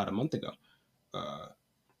out about a month ago. Uh,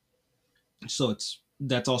 so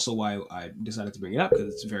that's also why I decided to bring it up,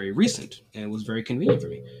 because it's very recent and it was very convenient for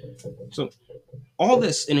me. So all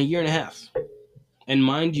this in a year and a half, and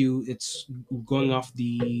mind you, it's going off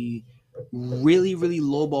the really really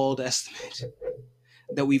lowballed estimate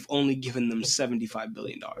that we've only given them $75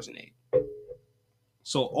 billion in aid.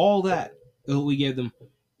 So all that we gave them,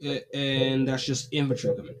 and that's just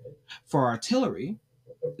infantry equipment. For artillery,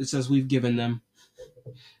 it says we've given them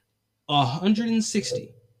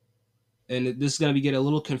 160, and this is going to get a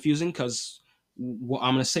little confusing because I'm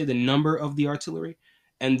going to say the number of the artillery,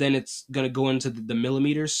 and then it's going to go into the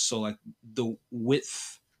millimeters, so like the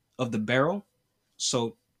width of the barrel.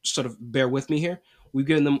 So sort of bear with me here. We've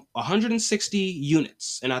given them 160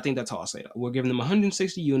 units, and I think that's how I'll say it. We're giving them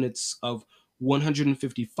 160 units of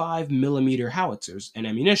 155 millimeter howitzers and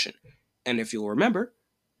ammunition. And if you'll remember,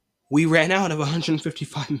 we ran out of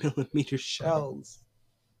 155 millimeter shells.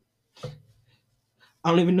 I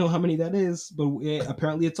don't even know how many that is, but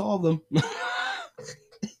apparently it's all of them.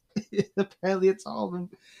 Apparently it's all of them.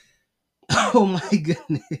 Oh my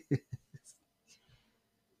goodness.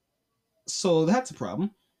 So that's a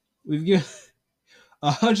problem. We've given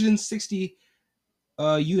 160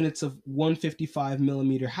 units of 155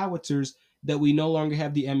 millimeter howitzers that we no longer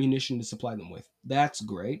have the ammunition to supply them with. That's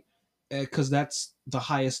great, because that's the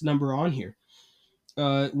highest number on here.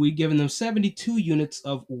 We've given them 72 units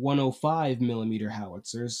of 105 millimeter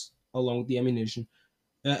howitzers along with the ammunition.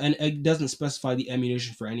 And it doesn't specify the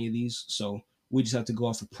ammunition for any of these, so we just have to go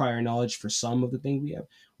off of prior knowledge for some of the things we have.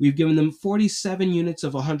 We've given them 47 units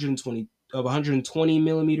of 120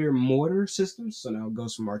 millimeter mortar systems. So now it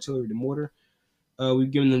goes from artillery to mortar.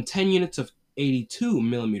 We've given them 10 units of 82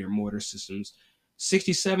 millimeter mortar systems,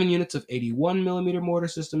 67 units of 81 millimeter mortar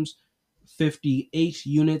systems, 58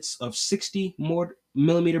 units of 60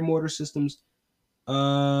 millimeter mortar systems,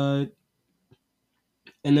 and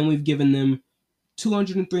then we've given them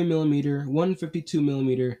 203 millimeter, 152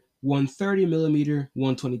 millimeter, 130 millimeter,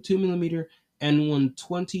 122 millimeter, and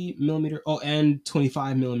 120 millimeter, and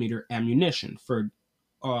 25 millimeter ammunition for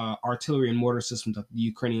artillery and mortar systems that the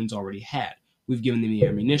Ukrainians already had. We've given them the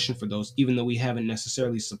ammunition for those, even though we haven't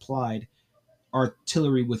necessarily supplied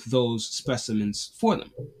artillery with those specimens for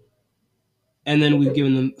them. And then we've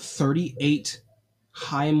given them 38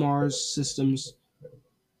 HIMARS systems,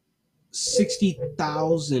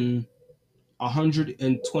 60,000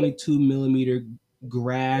 122 millimeter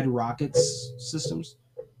grad rockets systems.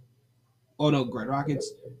 Oh no, grad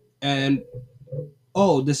rockets. And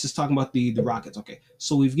oh, this is talking about the rockets. Okay.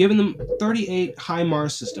 So we've given them 38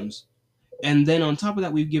 HIMARS systems. And then on top of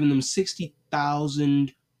that, we've given them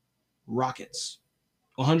 60,000 rockets.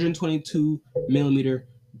 122 millimeter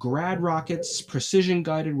grad rockets, precision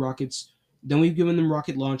guided rockets. Then we've given them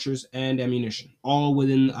rocket launchers and ammunition, all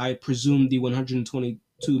within, I presume, the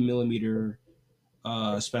 122 millimeter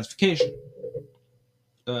specification.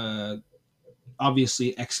 Uh,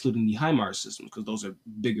 Obviously, excluding the HIMARS systems because those are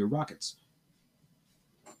bigger rockets.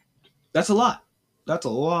 That's a lot. That's a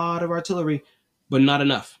lot of artillery, but not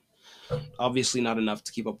enough. Obviously, not enough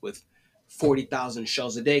to keep up with 40,000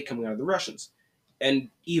 shells a day coming out of the Russians. And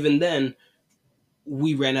even then,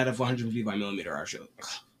 we ran out of 155 millimeter artillery.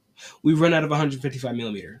 We've run out of 155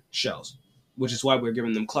 millimeter shells, which is why we're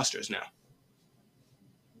giving them clusters now.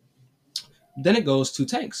 Then it goes to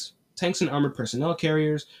tanks and armored personnel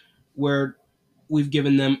carriers, where we've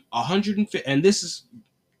given them 150. And this is,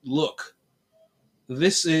 look,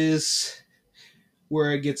 this is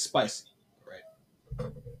where it gets spicy,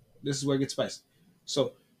 right? This is where it gets spicy.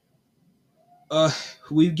 So,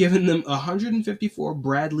 we've given them 154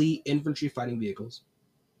 Bradley infantry fighting vehicles,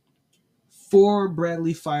 4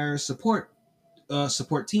 Bradley fire support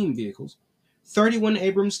team vehicles, 31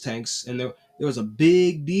 Abrams tanks, and there was a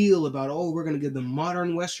big deal about, oh, we're going to give them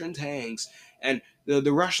modern Western tanks, and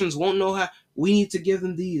the Russians won't know how. We need to give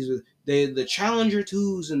them these, the Challenger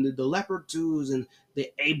 2s and the Leopard 2s and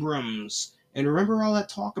the Abrams. And remember all that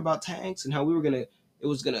talk about tanks and how it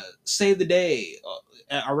was gonna save the day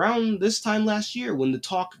around this time last year when the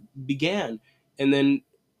talk began, and then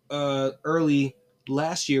early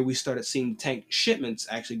last year we started seeing tank shipments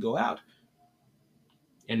actually go out.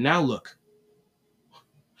 And now look,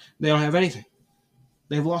 they don't have anything.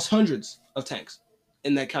 They've lost hundreds of tanks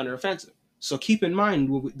in that counteroffensive. So keep in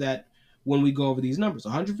mind that when we go over these numbers,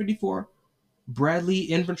 154 Bradley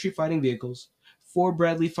infantry fighting vehicles, 4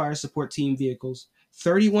 Bradley fire support team vehicles,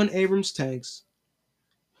 31 Abrams tanks,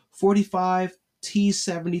 45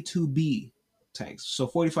 T-72B tanks. So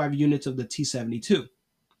 45 units of the T-72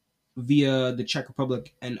 via the Czech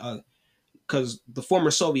Republic, and because the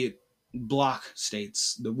former Soviet bloc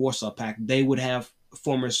states, the Warsaw Pact, they would have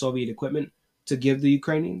former Soviet equipment to give the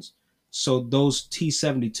Ukrainians. So those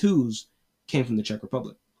T-72s came from the Czech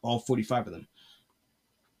Republic, all 45 of them.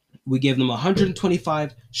 We gave them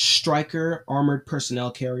 125 Stryker armored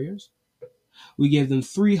personnel carriers. We gave them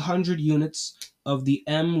 300 units of the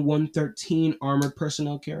M113 armored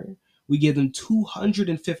personnel carrier. We gave them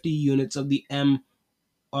 250 units of the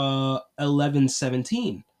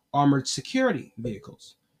M1117 armored security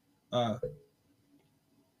vehicles.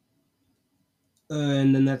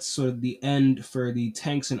 And then that's sort of the end for the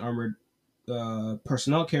tanks and armored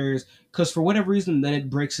personnel carriers, because for whatever reason then it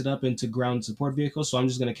breaks it up into ground support vehicles. So I'm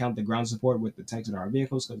just going to count the ground support with the tanks and armored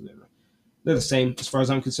vehicles because they're the same as far as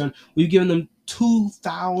I'm concerned. We've given them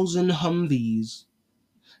 2,000 Humvees,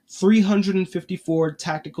 354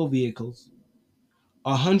 tactical vehicles,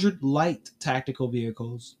 100 light tactical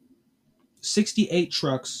vehicles, 68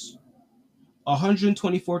 trucks,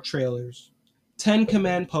 124 trailers, 10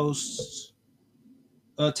 command posts,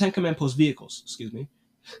 10 command post vehicles,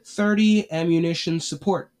 30 ammunition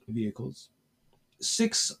support vehicles,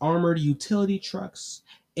 6 armored utility trucks,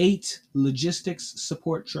 8 logistics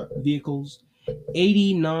support truck vehicles,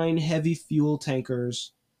 89 heavy fuel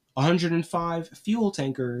tankers, 105 fuel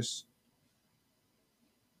tankers,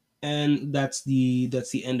 and that's the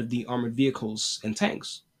end of the armored vehicles and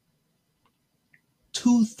tanks.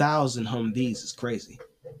 2,000 Humvees is crazy.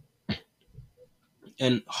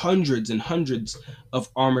 and hundreds of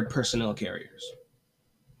armored personnel carriers.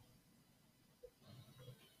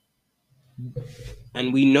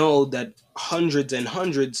 And we know that hundreds and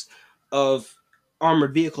hundreds of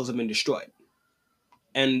armored vehicles have been destroyed.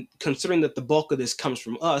 And considering that the bulk of this comes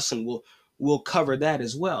from us, and we'll cover that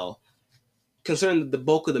as well, considering that the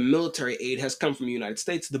bulk of the military aid has come from the United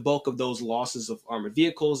States, the bulk of those losses of armored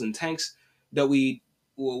vehicles and tanks that we,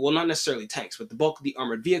 well, not necessarily tanks, but the bulk of the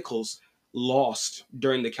armored vehicles lost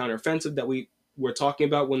during the counteroffensive that we were talking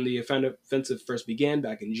about when the offensive first began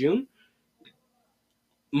back in June,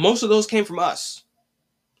 most of those came from us.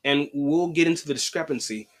 And we'll get into the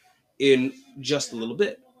discrepancy in just a little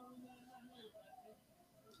bit.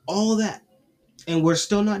 All of that. And we're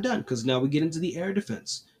still not done, because now we get into the air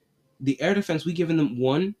defense. The air defense, we given them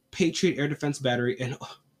one Patriot air defense battery, and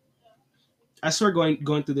I swear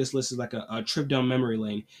going through this list is like a trip down memory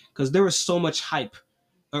lane, because there was so much hype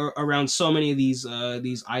around so many of these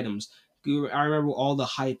items. I remember all the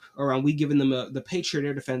hype around we giving them the Patriot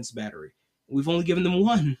air defense battery. We've only given them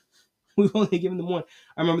one. We've only given them one.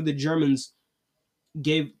 I remember the Germans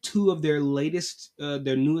gave two of their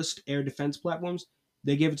newest air defense platforms.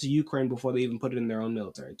 They gave it to Ukraine before they even put it in their own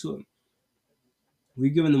military. Two of them.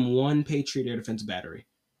 We've given them one Patriot air defense battery,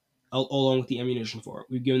 along with the ammunition for it.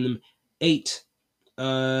 We've given them 8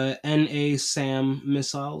 NASAM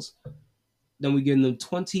missiles. Then we've given them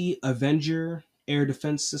 20 Avenger air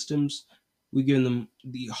defense systems. We've given them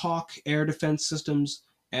the Hawk air defense systems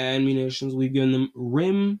and munitions. We've given them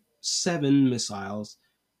RIM 7 missiles.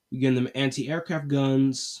 We've given them anti-aircraft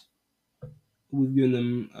guns. We've given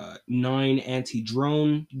them 9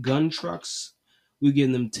 anti-drone gun trucks. We've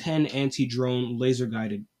given them 10 anti-drone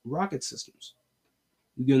laser-guided rocket systems.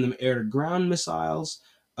 We've given them air-to-ground missiles,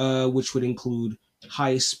 which would include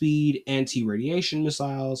high-speed anti-radiation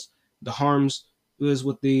missiles. The HARMS is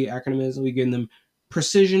what the acronym is. We've given them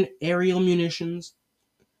precision aerial munitions,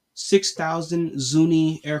 6,000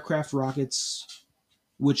 Zuni aircraft rockets,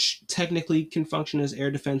 which technically can function as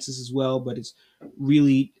air defenses as well, but it's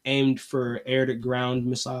really aimed for air-to-ground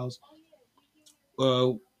missiles.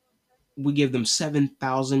 We give them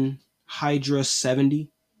 7,000 Hydra 70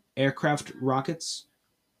 aircraft rockets.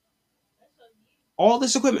 All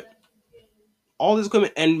this equipment. All this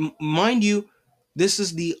equipment. And mind you, this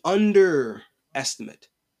is the underestimate.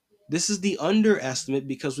 This is the underestimate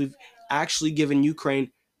because we've actually given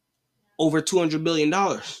Ukraine over $200 billion.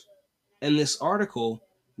 And this article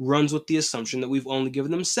runs with the assumption that we've only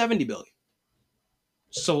given them $70 billion.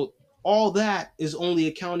 So all that is only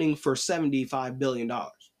accounting for $75 billion.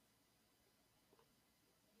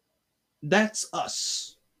 That's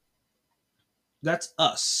us. That's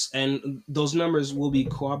us. And those numbers will be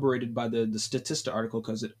corroborated by the Statista article,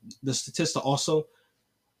 because the Statista also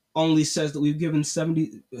only says that we've given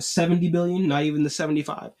 70 billion, not even the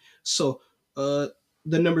 75. So the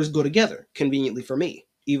numbers go together conveniently for me,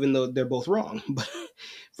 even though they're both wrong. But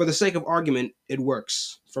for the sake of argument, it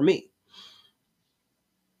works for me.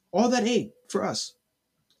 All that aid for us.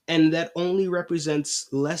 And that only represents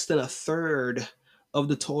less than a third of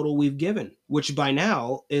the total we've given, which by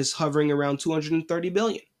now is hovering around 230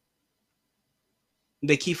 billion.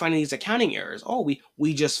 They keep finding these accounting errors. Oh,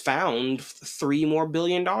 we just found $3 more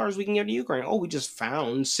billion we can give to Ukraine. Oh, we just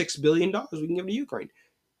found $6 billion we can give to Ukraine.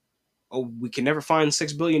 Oh, we can never find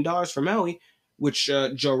 $6 billion for Maui, which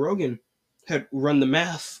Joe Rogan had run the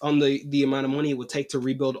math on the amount of money it would take to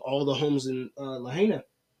rebuild all the homes in Lahaina.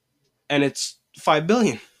 And it's $5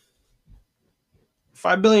 billion.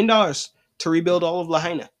 $5 billion to rebuild all of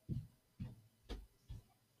Lahaina.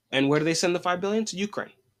 And where do they send the $5 billion? To Ukraine.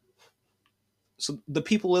 So the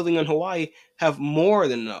people living in Hawaii have more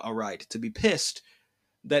than a right to be pissed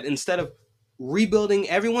that instead of rebuilding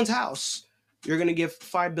everyone's house, you're going to give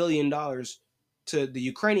 $5 billion to the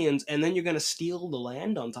Ukrainians, and then you're going to steal the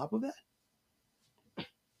land on top of that?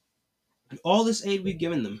 All this aid we've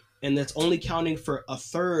given them, and that's only counting for a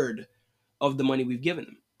third of the money we've given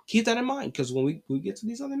them. Keep that in mind, because when we get to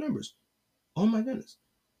these other numbers, oh my goodness,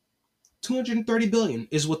 230 billion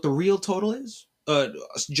is what the real total is.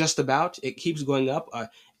 Just about. It keeps going up.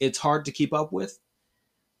 It's hard to keep up with,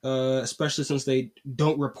 especially since they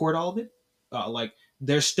don't report all of it. Like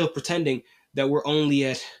they're still pretending that we're only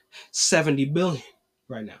at 70 billion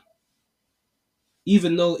right now.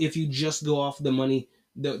 Even though if you just go off the money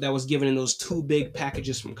that was given in those two big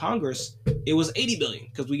packages from Congress, it was 80 billion,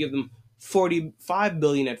 because we give them 45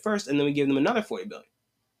 billion at first, and then we give them another 40 billion.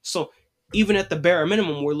 So even at the bare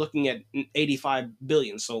minimum, we're looking at 85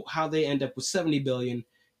 billion. So how they end up with 70 billion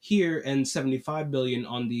here and 75 billion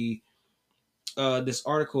on the this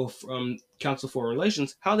article from Council for Foreign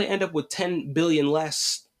Relations, how they end up with 10 billion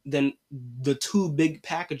less than the two big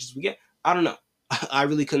packages we get? I don't know. I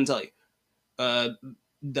really couldn't tell you. Uh,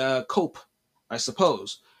 the cope, I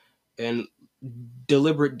suppose, and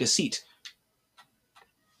deliberate deceit.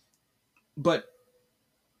 But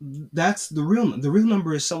that's the real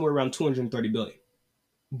number is somewhere around 230 billion.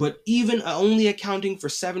 But even only accounting for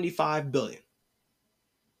 75 billion,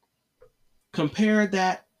 compare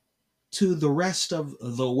that to the rest of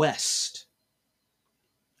the West.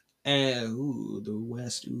 And the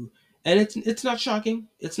West, and it's not shocking.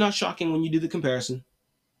 It's not shocking when you do the comparison,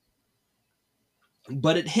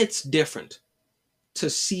 but it hits different to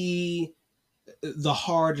see the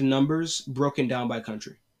hard numbers broken down by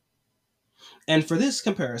country. And for this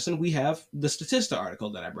comparison, we have the Statista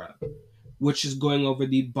article that I brought up, which is going over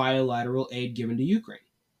the bilateral aid given to Ukraine.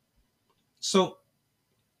 So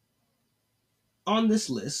on this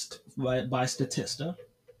list by Statista,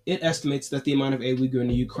 it estimates that the amount of aid we give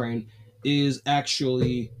to Ukraine is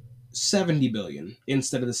actually 70 billion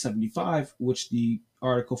instead of the 75, which the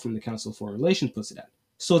article from the Council of Foreign Relations puts it at.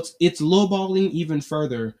 So it's lowballing even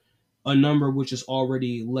further a number which is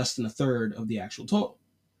already less than a third of the actual total.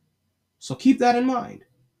 So keep that in mind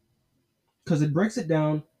because it breaks it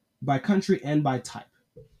down by country and by type.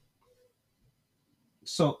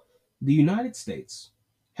 So the United States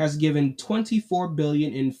has given 24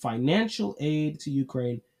 billion in financial aid to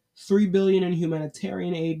Ukraine, 3 billion in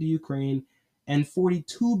humanitarian aid to Ukraine, and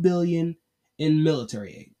 42 billion in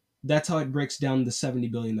military aid. That's how it breaks down the 70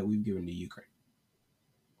 billion that we've given to Ukraine.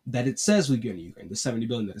 That it says we've given to Ukraine, the 70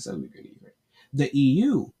 billion that it says we've given to Ukraine. The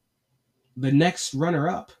EU, the next runner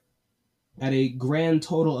up, at a grand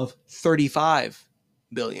total of 35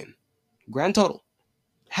 billion. Grand total.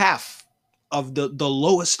 Half of the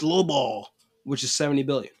lowest low ball, which is 70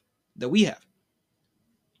 billion that we have.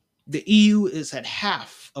 The EU is at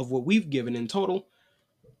half of what we've given in total.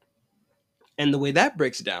 And the way that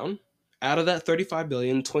breaks down, out of that 35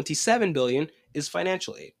 billion, 27 billion is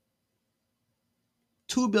financial aid.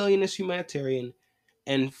 2 billion is humanitarian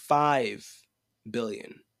and 5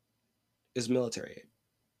 billion is military aid.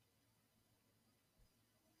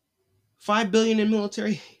 5 billion in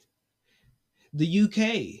military aid. The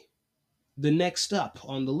UK, the next up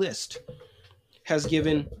on the list, has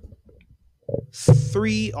given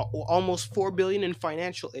almost 4 billion in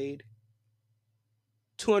financial aid,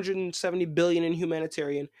 270 billion in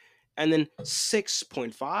humanitarian, and then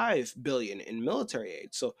 6.5 billion in military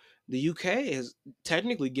aid. So the UK has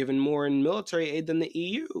technically given more in military aid than the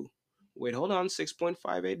EU. Wait, hold on,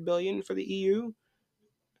 6.58 billion for the EU?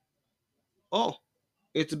 Oh,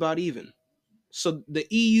 it's about even. So the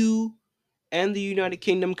EU and the United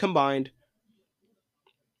Kingdom combined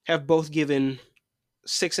have both given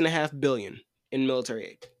 6.5 billion in military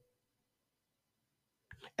aid.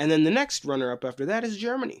 And then the next runner up after that is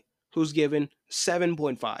Germany, who's given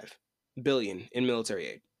 7.5 billion in military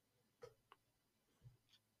aid.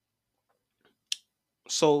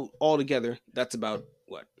 So altogether, that's about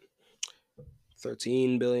what?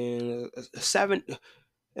 13 billion, 7,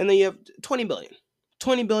 and then you have 20 billion.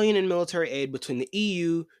 20 billion in military aid between the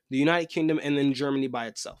EU, the United Kingdom, and then Germany by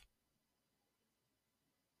itself.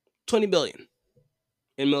 20 billion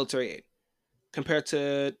in military aid compared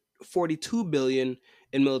to 42 billion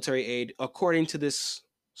in military aid according to this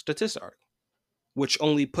Statista article, which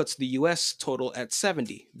only puts the US total at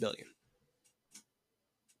 70 billion.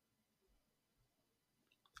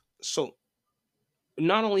 So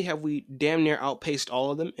not only have we damn near outpaced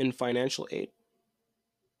all of them in financial aid,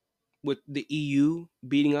 with the EU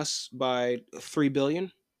beating us by 3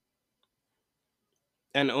 billion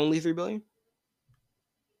and only 3 billion,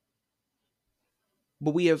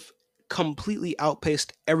 but we have completely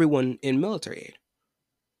outpaced everyone in military aid.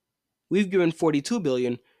 We've given 42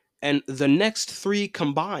 billion and the next three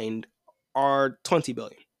combined are 20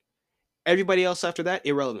 billion. Everybody else after that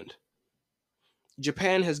irrelevant.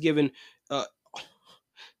 Japan has given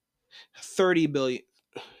 30 billion,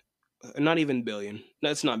 not even billion.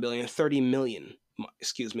 That's not billion, 30 million,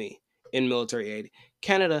 excuse me, in military aid.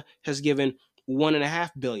 Canada has given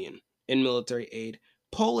 1.5 billion in military aid.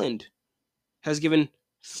 Poland has given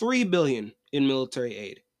 3 billion in military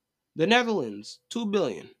aid. The Netherlands, 2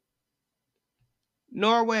 billion.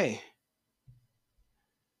 Norway,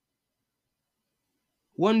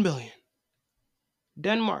 1 billion.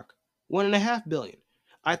 Denmark, 1.5 billion.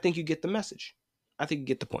 I think you get the message. I think you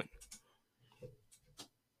get the point.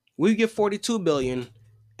 We give 42 billion,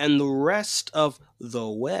 and the rest of the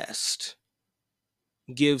West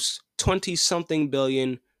gives 20 something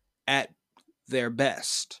billion at their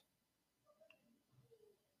best.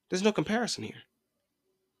 There's no comparison here.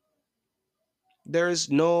 There is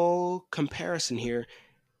no comparison here.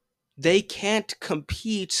 They can't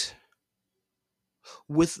compete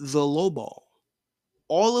with the low ball.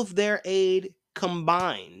 All of their aid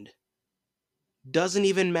combined doesn't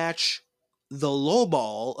even match the low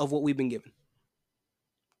ball of what we've been given.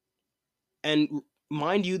 And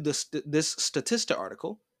mind you, this Statista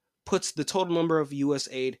article puts the total number of US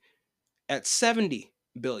aid at 70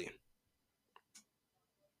 billion,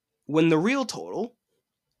 when the real total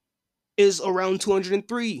is around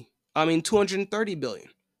 230 billion.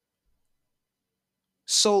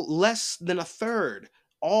 So less than a third.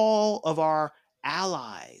 All of our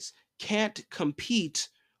allies can't compete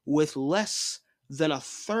with less than a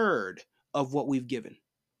third of what we've given,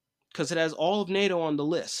 because it has all of NATO on the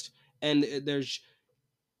list, and there's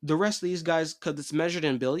the rest of these guys, because it's measured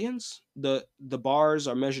in billions. The bars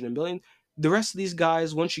are measured in billions. The rest of these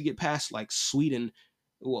guys, once you get past like Sweden,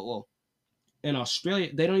 well, in Australia,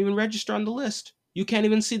 they don't even register on the list. You can't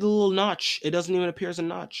even see the little notch. It doesn't even appear as a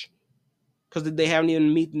notch, because they haven't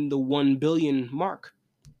even meeting the 1 billion mark.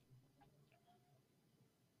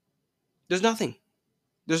 There's nothing.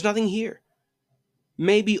 There's nothing here.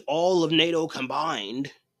 Maybe all of NATO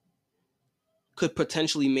combined could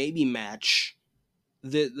potentially maybe match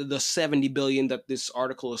the 70 billion that this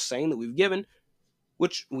article is saying that we've given,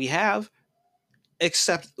 which we have,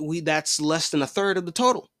 except that's less than a third of the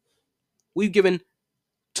total. We've given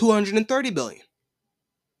 230 billion.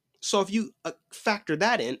 So if you factor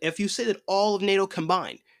that in, if you say that all of NATO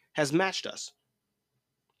combined has matched us,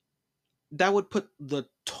 that would put the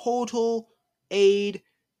total aid,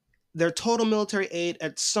 their total military aid,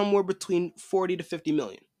 at somewhere between 40 to 50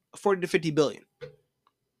 million, 40 to 50 billion.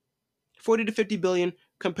 40 to 50 billion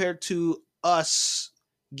compared to us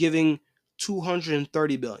giving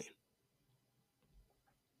 230 billion.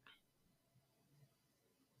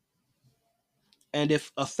 And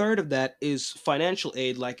if a third of that is financial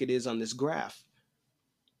aid, like it is on this graph,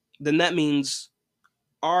 then that means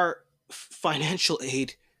our financial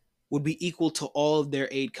aid would be equal to all of their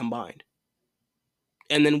aid combined.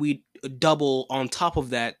 And then we double on top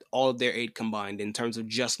of that all of their aid combined in terms of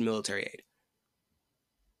just military aid.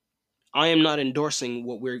 I am not endorsing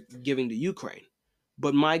what we're giving to Ukraine,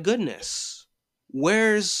 but my goodness,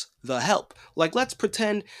 where's the help? Like, let's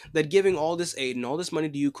pretend that giving all this aid and all this money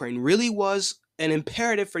to Ukraine really was an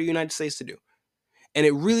imperative for the United States to do. And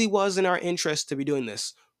it really was in our interest to be doing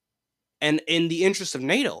this. And in the interest of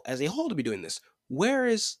NATO as a whole to be doing this. Where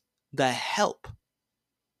is the help?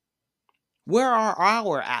 Where are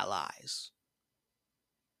our allies?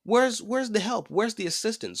 Where's the help? Where's the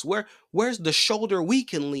assistance? Where's the shoulder we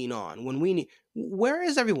can lean on when we need? Where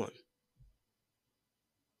is everyone?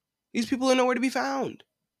 These people are nowhere to be found.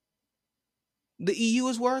 The EU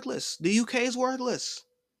is worthless. The UK is worthless.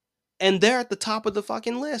 And they're at the top of the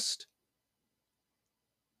fucking list.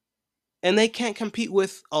 And they can't compete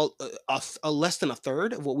with a less than a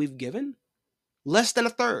third of what we've given. Less than a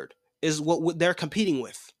third is what they're competing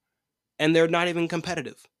with. And they're not even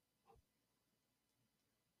competitive.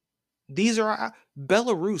 These are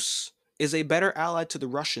Belarus is a better ally to the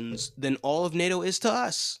Russians than all of NATO is to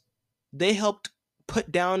us. They helped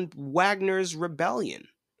put down Wagner's rebellion.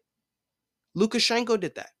 Lukashenko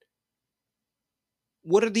did that.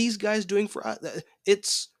 What are these guys doing for us?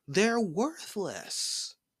 They're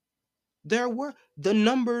worthless. The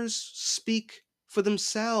numbers speak for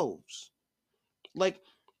themselves. Like,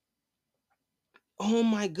 oh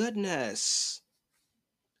my goodness.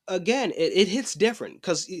 Again, it hits different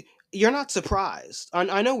because you're not surprised.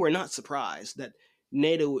 I know we're not surprised that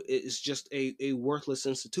NATO is just a worthless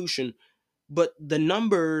institution, but the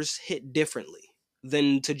numbers hit differently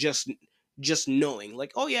than to just knowing,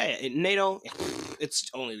 like, oh yeah, NATO, it's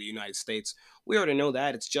only the United States. We already know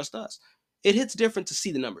that. It's just us. It hits different to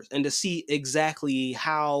see the numbers and to see exactly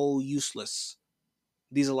how useless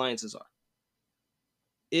these alliances are.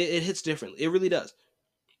 It hits differently. It really does.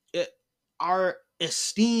 Our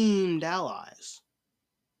esteemed allies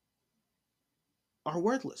are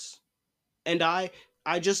worthless. And I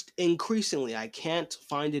just increasingly, I can't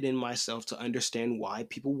find it in myself to understand why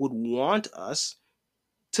people would want us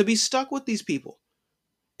to be stuck with these people,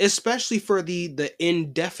 especially for the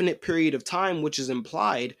indefinite period of time, which is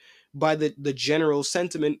implied by the general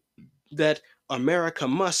sentiment that America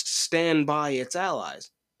must stand by its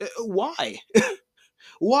allies. Why?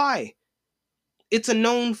 Why? It's a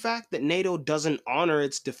known fact that NATO doesn't honor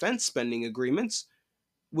its defense spending agreements,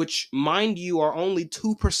 which, mind you, are only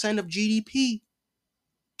 2% of GDP.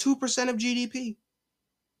 2% of GDP.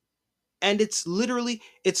 And it's literally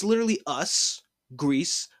us,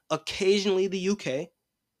 Greece, occasionally the UK,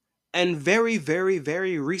 and very, very,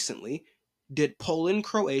 very recently did Poland,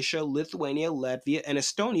 Croatia, Lithuania, Latvia, and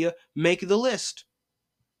Estonia make the list.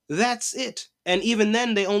 That's it. And even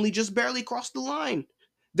then, they only just barely crossed the line.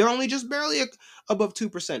 They're only just barely above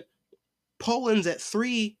 2%. Poland's at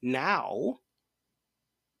 3 now.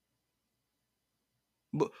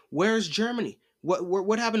 But where's Germany?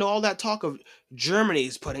 What happened to all that talk of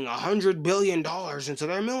Germany's putting $100 billion into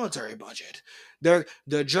their military budget? The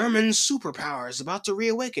German superpower is about to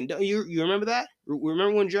reawaken. Don't you remember that?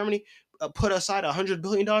 Remember when Germany put aside $100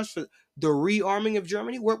 billion for the rearming of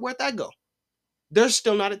Germany? Where'd that go? They're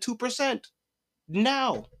still not at 2%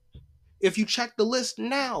 now. If you check the list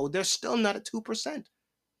now, they're still not at 2%.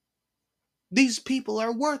 These people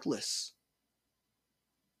are worthless.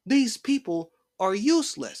 These people are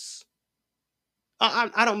useless.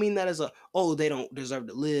 I don't mean that as a, oh, they don't deserve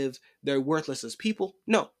to live, they're worthless as people.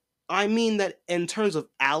 No, I mean that in terms of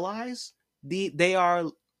allies, they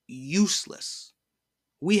are useless.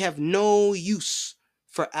 We have no use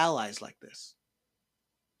for allies like this.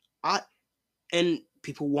 I and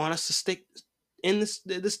people want us to stick in this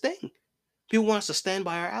thing. People want us to stand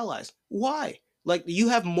by our allies. Why? Like, you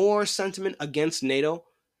have more sentiment against NATO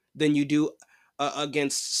than you do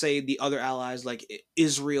against, say, the other allies like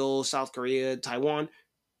Israel, South Korea, Taiwan.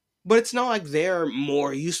 But it's not like they're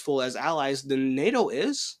more useful as allies than NATO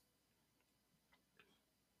is.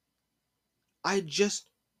 I just,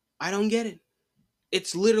 I don't get it.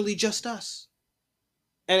 It's literally just us.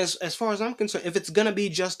 And as far as I'm concerned, if it's going to be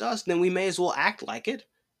just us, then we may as well act like it.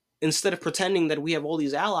 Instead of pretending that we have all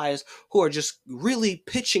these allies who are just really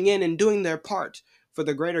pitching in and doing their part for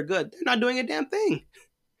the greater good. They're not doing a damn thing.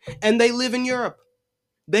 And they live in Europe.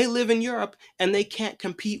 They live in Europe and they can't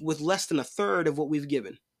compete with less than a third of what we've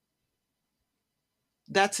given.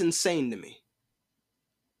 That's insane to me.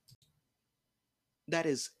 That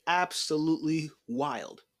is absolutely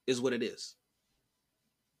wild, is what it is.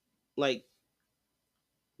 Like,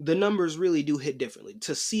 the numbers really do hit differently.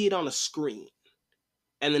 To see it on a screen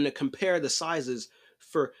and then to compare the sizes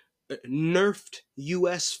for nerfed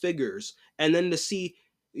US figures, and then to see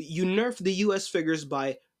you nerf the US figures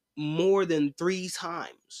by more than 3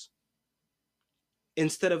 times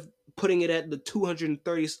instead of putting it at the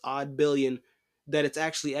 230 odd billion that it's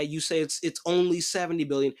actually at. You say it's only 70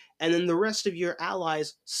 billion, and then the rest of your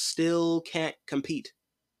allies still can't compete.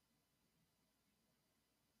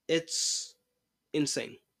 It's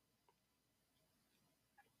insane.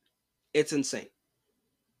 It's insane.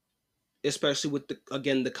 Especially with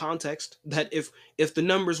the context that if the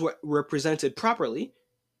numbers were presented properly,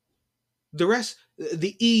 the rest,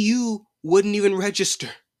 the EU wouldn't even register.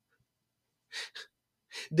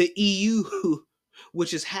 The EU,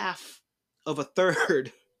 which is half of a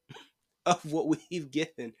third of what we've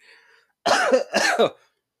given.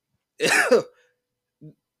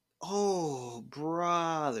 Oh,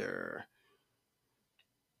 brother.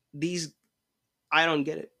 These, I don't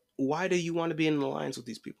get it. Why do you want to be in an alliance with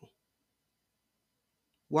these people?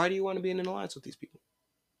 Why do you want to be in an alliance with these people?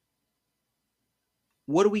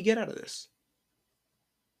 What do we get out of this?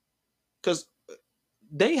 Because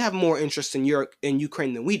they have more interest in Europe in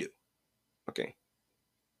Ukraine than we do. Okay.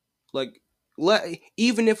 Like,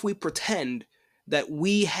 even if we pretend that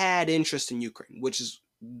we had interest in Ukraine, which is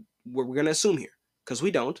what we're going to assume here, because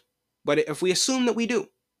we don't, but if we assume that we do,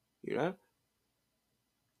 you know,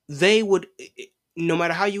 they would, no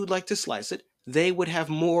matter how you would like to slice it, they would have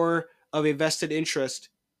more of a vested interest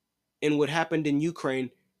in what happened in Ukraine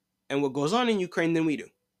and what goes on in Ukraine than we do.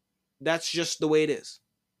 That's just the way it is.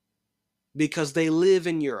 Because they live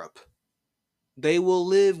in Europe. They will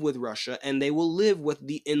live with Russia and they will live with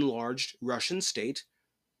the enlarged Russian state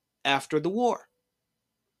after the war.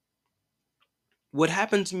 What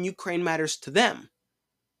happens in Ukraine matters to them.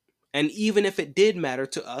 And even if it did matter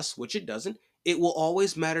to us, which it doesn't, it will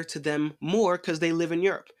always matter to them more because they live in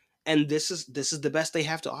Europe. And this is the best they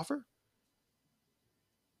have to offer?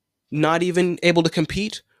 Not even able to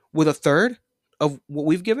compete with a third of what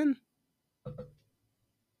we've given?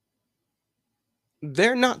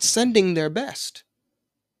 They're not sending their best.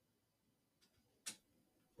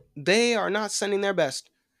 They are not sending their best.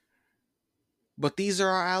 But these are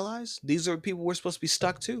our allies. These are people we're supposed to be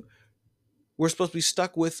stuck to. We're supposed to be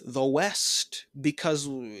stuck with the West because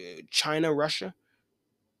China, Russia.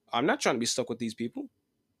 I'm not trying to be stuck with these people.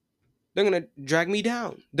 They're going to drag me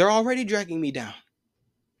down. They're already dragging me down.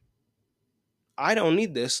 I don't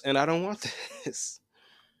need this and I don't want this.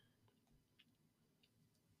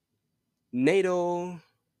 NATO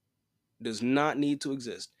does not need to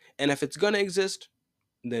exist. And if it's going to exist,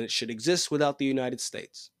 then it should exist without the United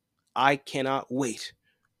States. I cannot wait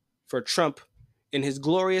for Trump in his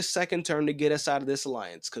glorious second term to get us out of this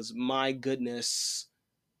alliance because, my goodness,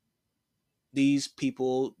 these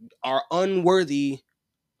people are unworthy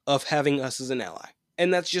of having us as an ally.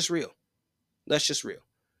 And that's just real. That's just real.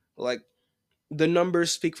 Like, the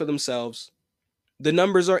numbers speak for themselves. The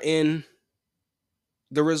numbers are in,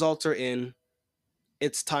 the results are in.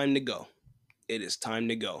 It's time to go. It is time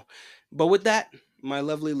to go. But with that, my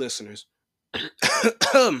lovely listeners,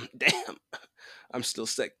 damn, I'm still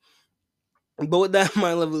sick. But with that,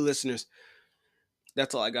 my lovely listeners,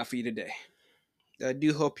 that's all I got for you today. I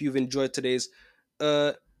do hope you've enjoyed today's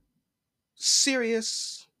uh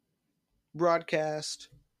serious broadcast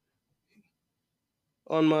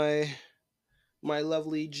on my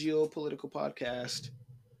lovely geopolitical podcast.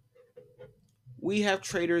 We have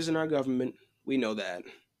traitors in our government. We know that.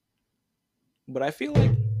 But I feel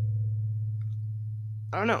like,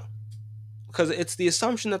 I don't know, because it's the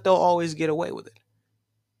assumption that they'll always get away with it.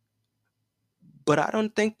 But I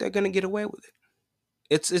don't think they're going to get away with it.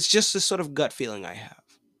 It's just this sort of gut feeling I have.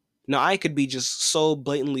 Now, I could be just so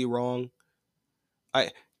blatantly wrong.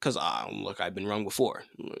 Because look, I've been wrong before.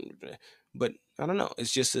 But I don't know.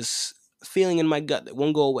 It's just this feeling in my gut that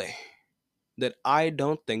won't go away. That I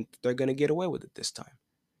don't think they're going to get away with it this time.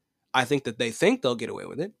 I think that they think they'll get away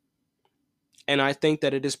with it. And I think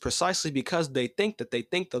that it is precisely because they think that they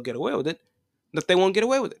think they'll get away with it that they won't get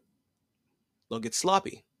away with it. They'll get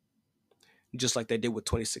sloppy. Just like they did with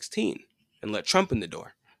 2016 and let Trump in the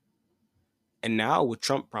door. And now with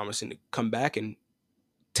Trump promising to come back and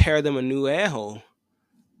tear them a new air hole,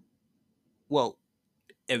 well,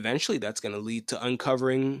 eventually that's going to lead to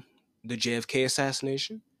uncovering the JFK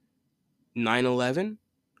assassination, 9/11,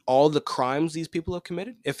 all the crimes these people have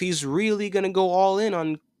committed. If he's really going to go all in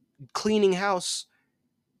on cleaning house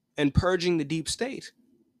and purging the deep state,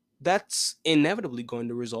 that's inevitably going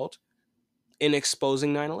to result in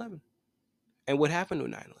exposing 9/11 and what happened to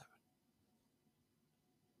 9/11.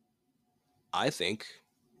 I think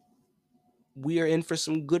we are in for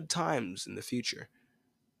some good times in the future.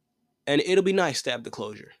 And it'll be nice to have the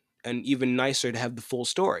closure, and even nicer to have the full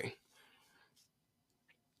story.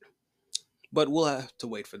 But we'll have to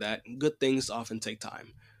wait for that. Good things often take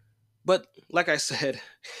time. But like I said,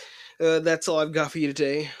 that's all I've got for you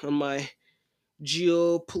today on my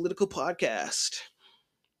geopolitical podcast.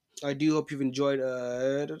 I do hope you've enjoyed.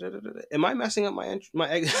 Am I messing up my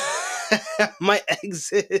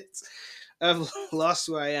exits? I've lost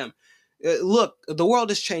where I am. Look, the world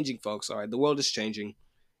is changing, folks. All right, the world is changing.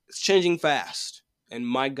 It's changing fast, and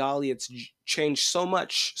my golly, it's changed so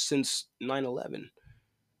much since 9/11,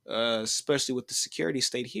 especially with the security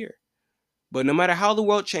state here. But no matter how the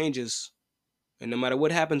world changes, and no matter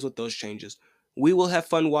what happens with those changes, we will have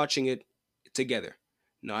fun watching it together.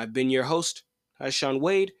 Now, I've been your host, Hashan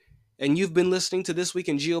Wade, and you've been listening to This Week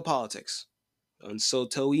in Geopolitics. And so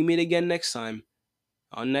till we meet again next time,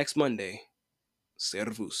 on next Monday,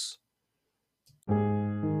 servus.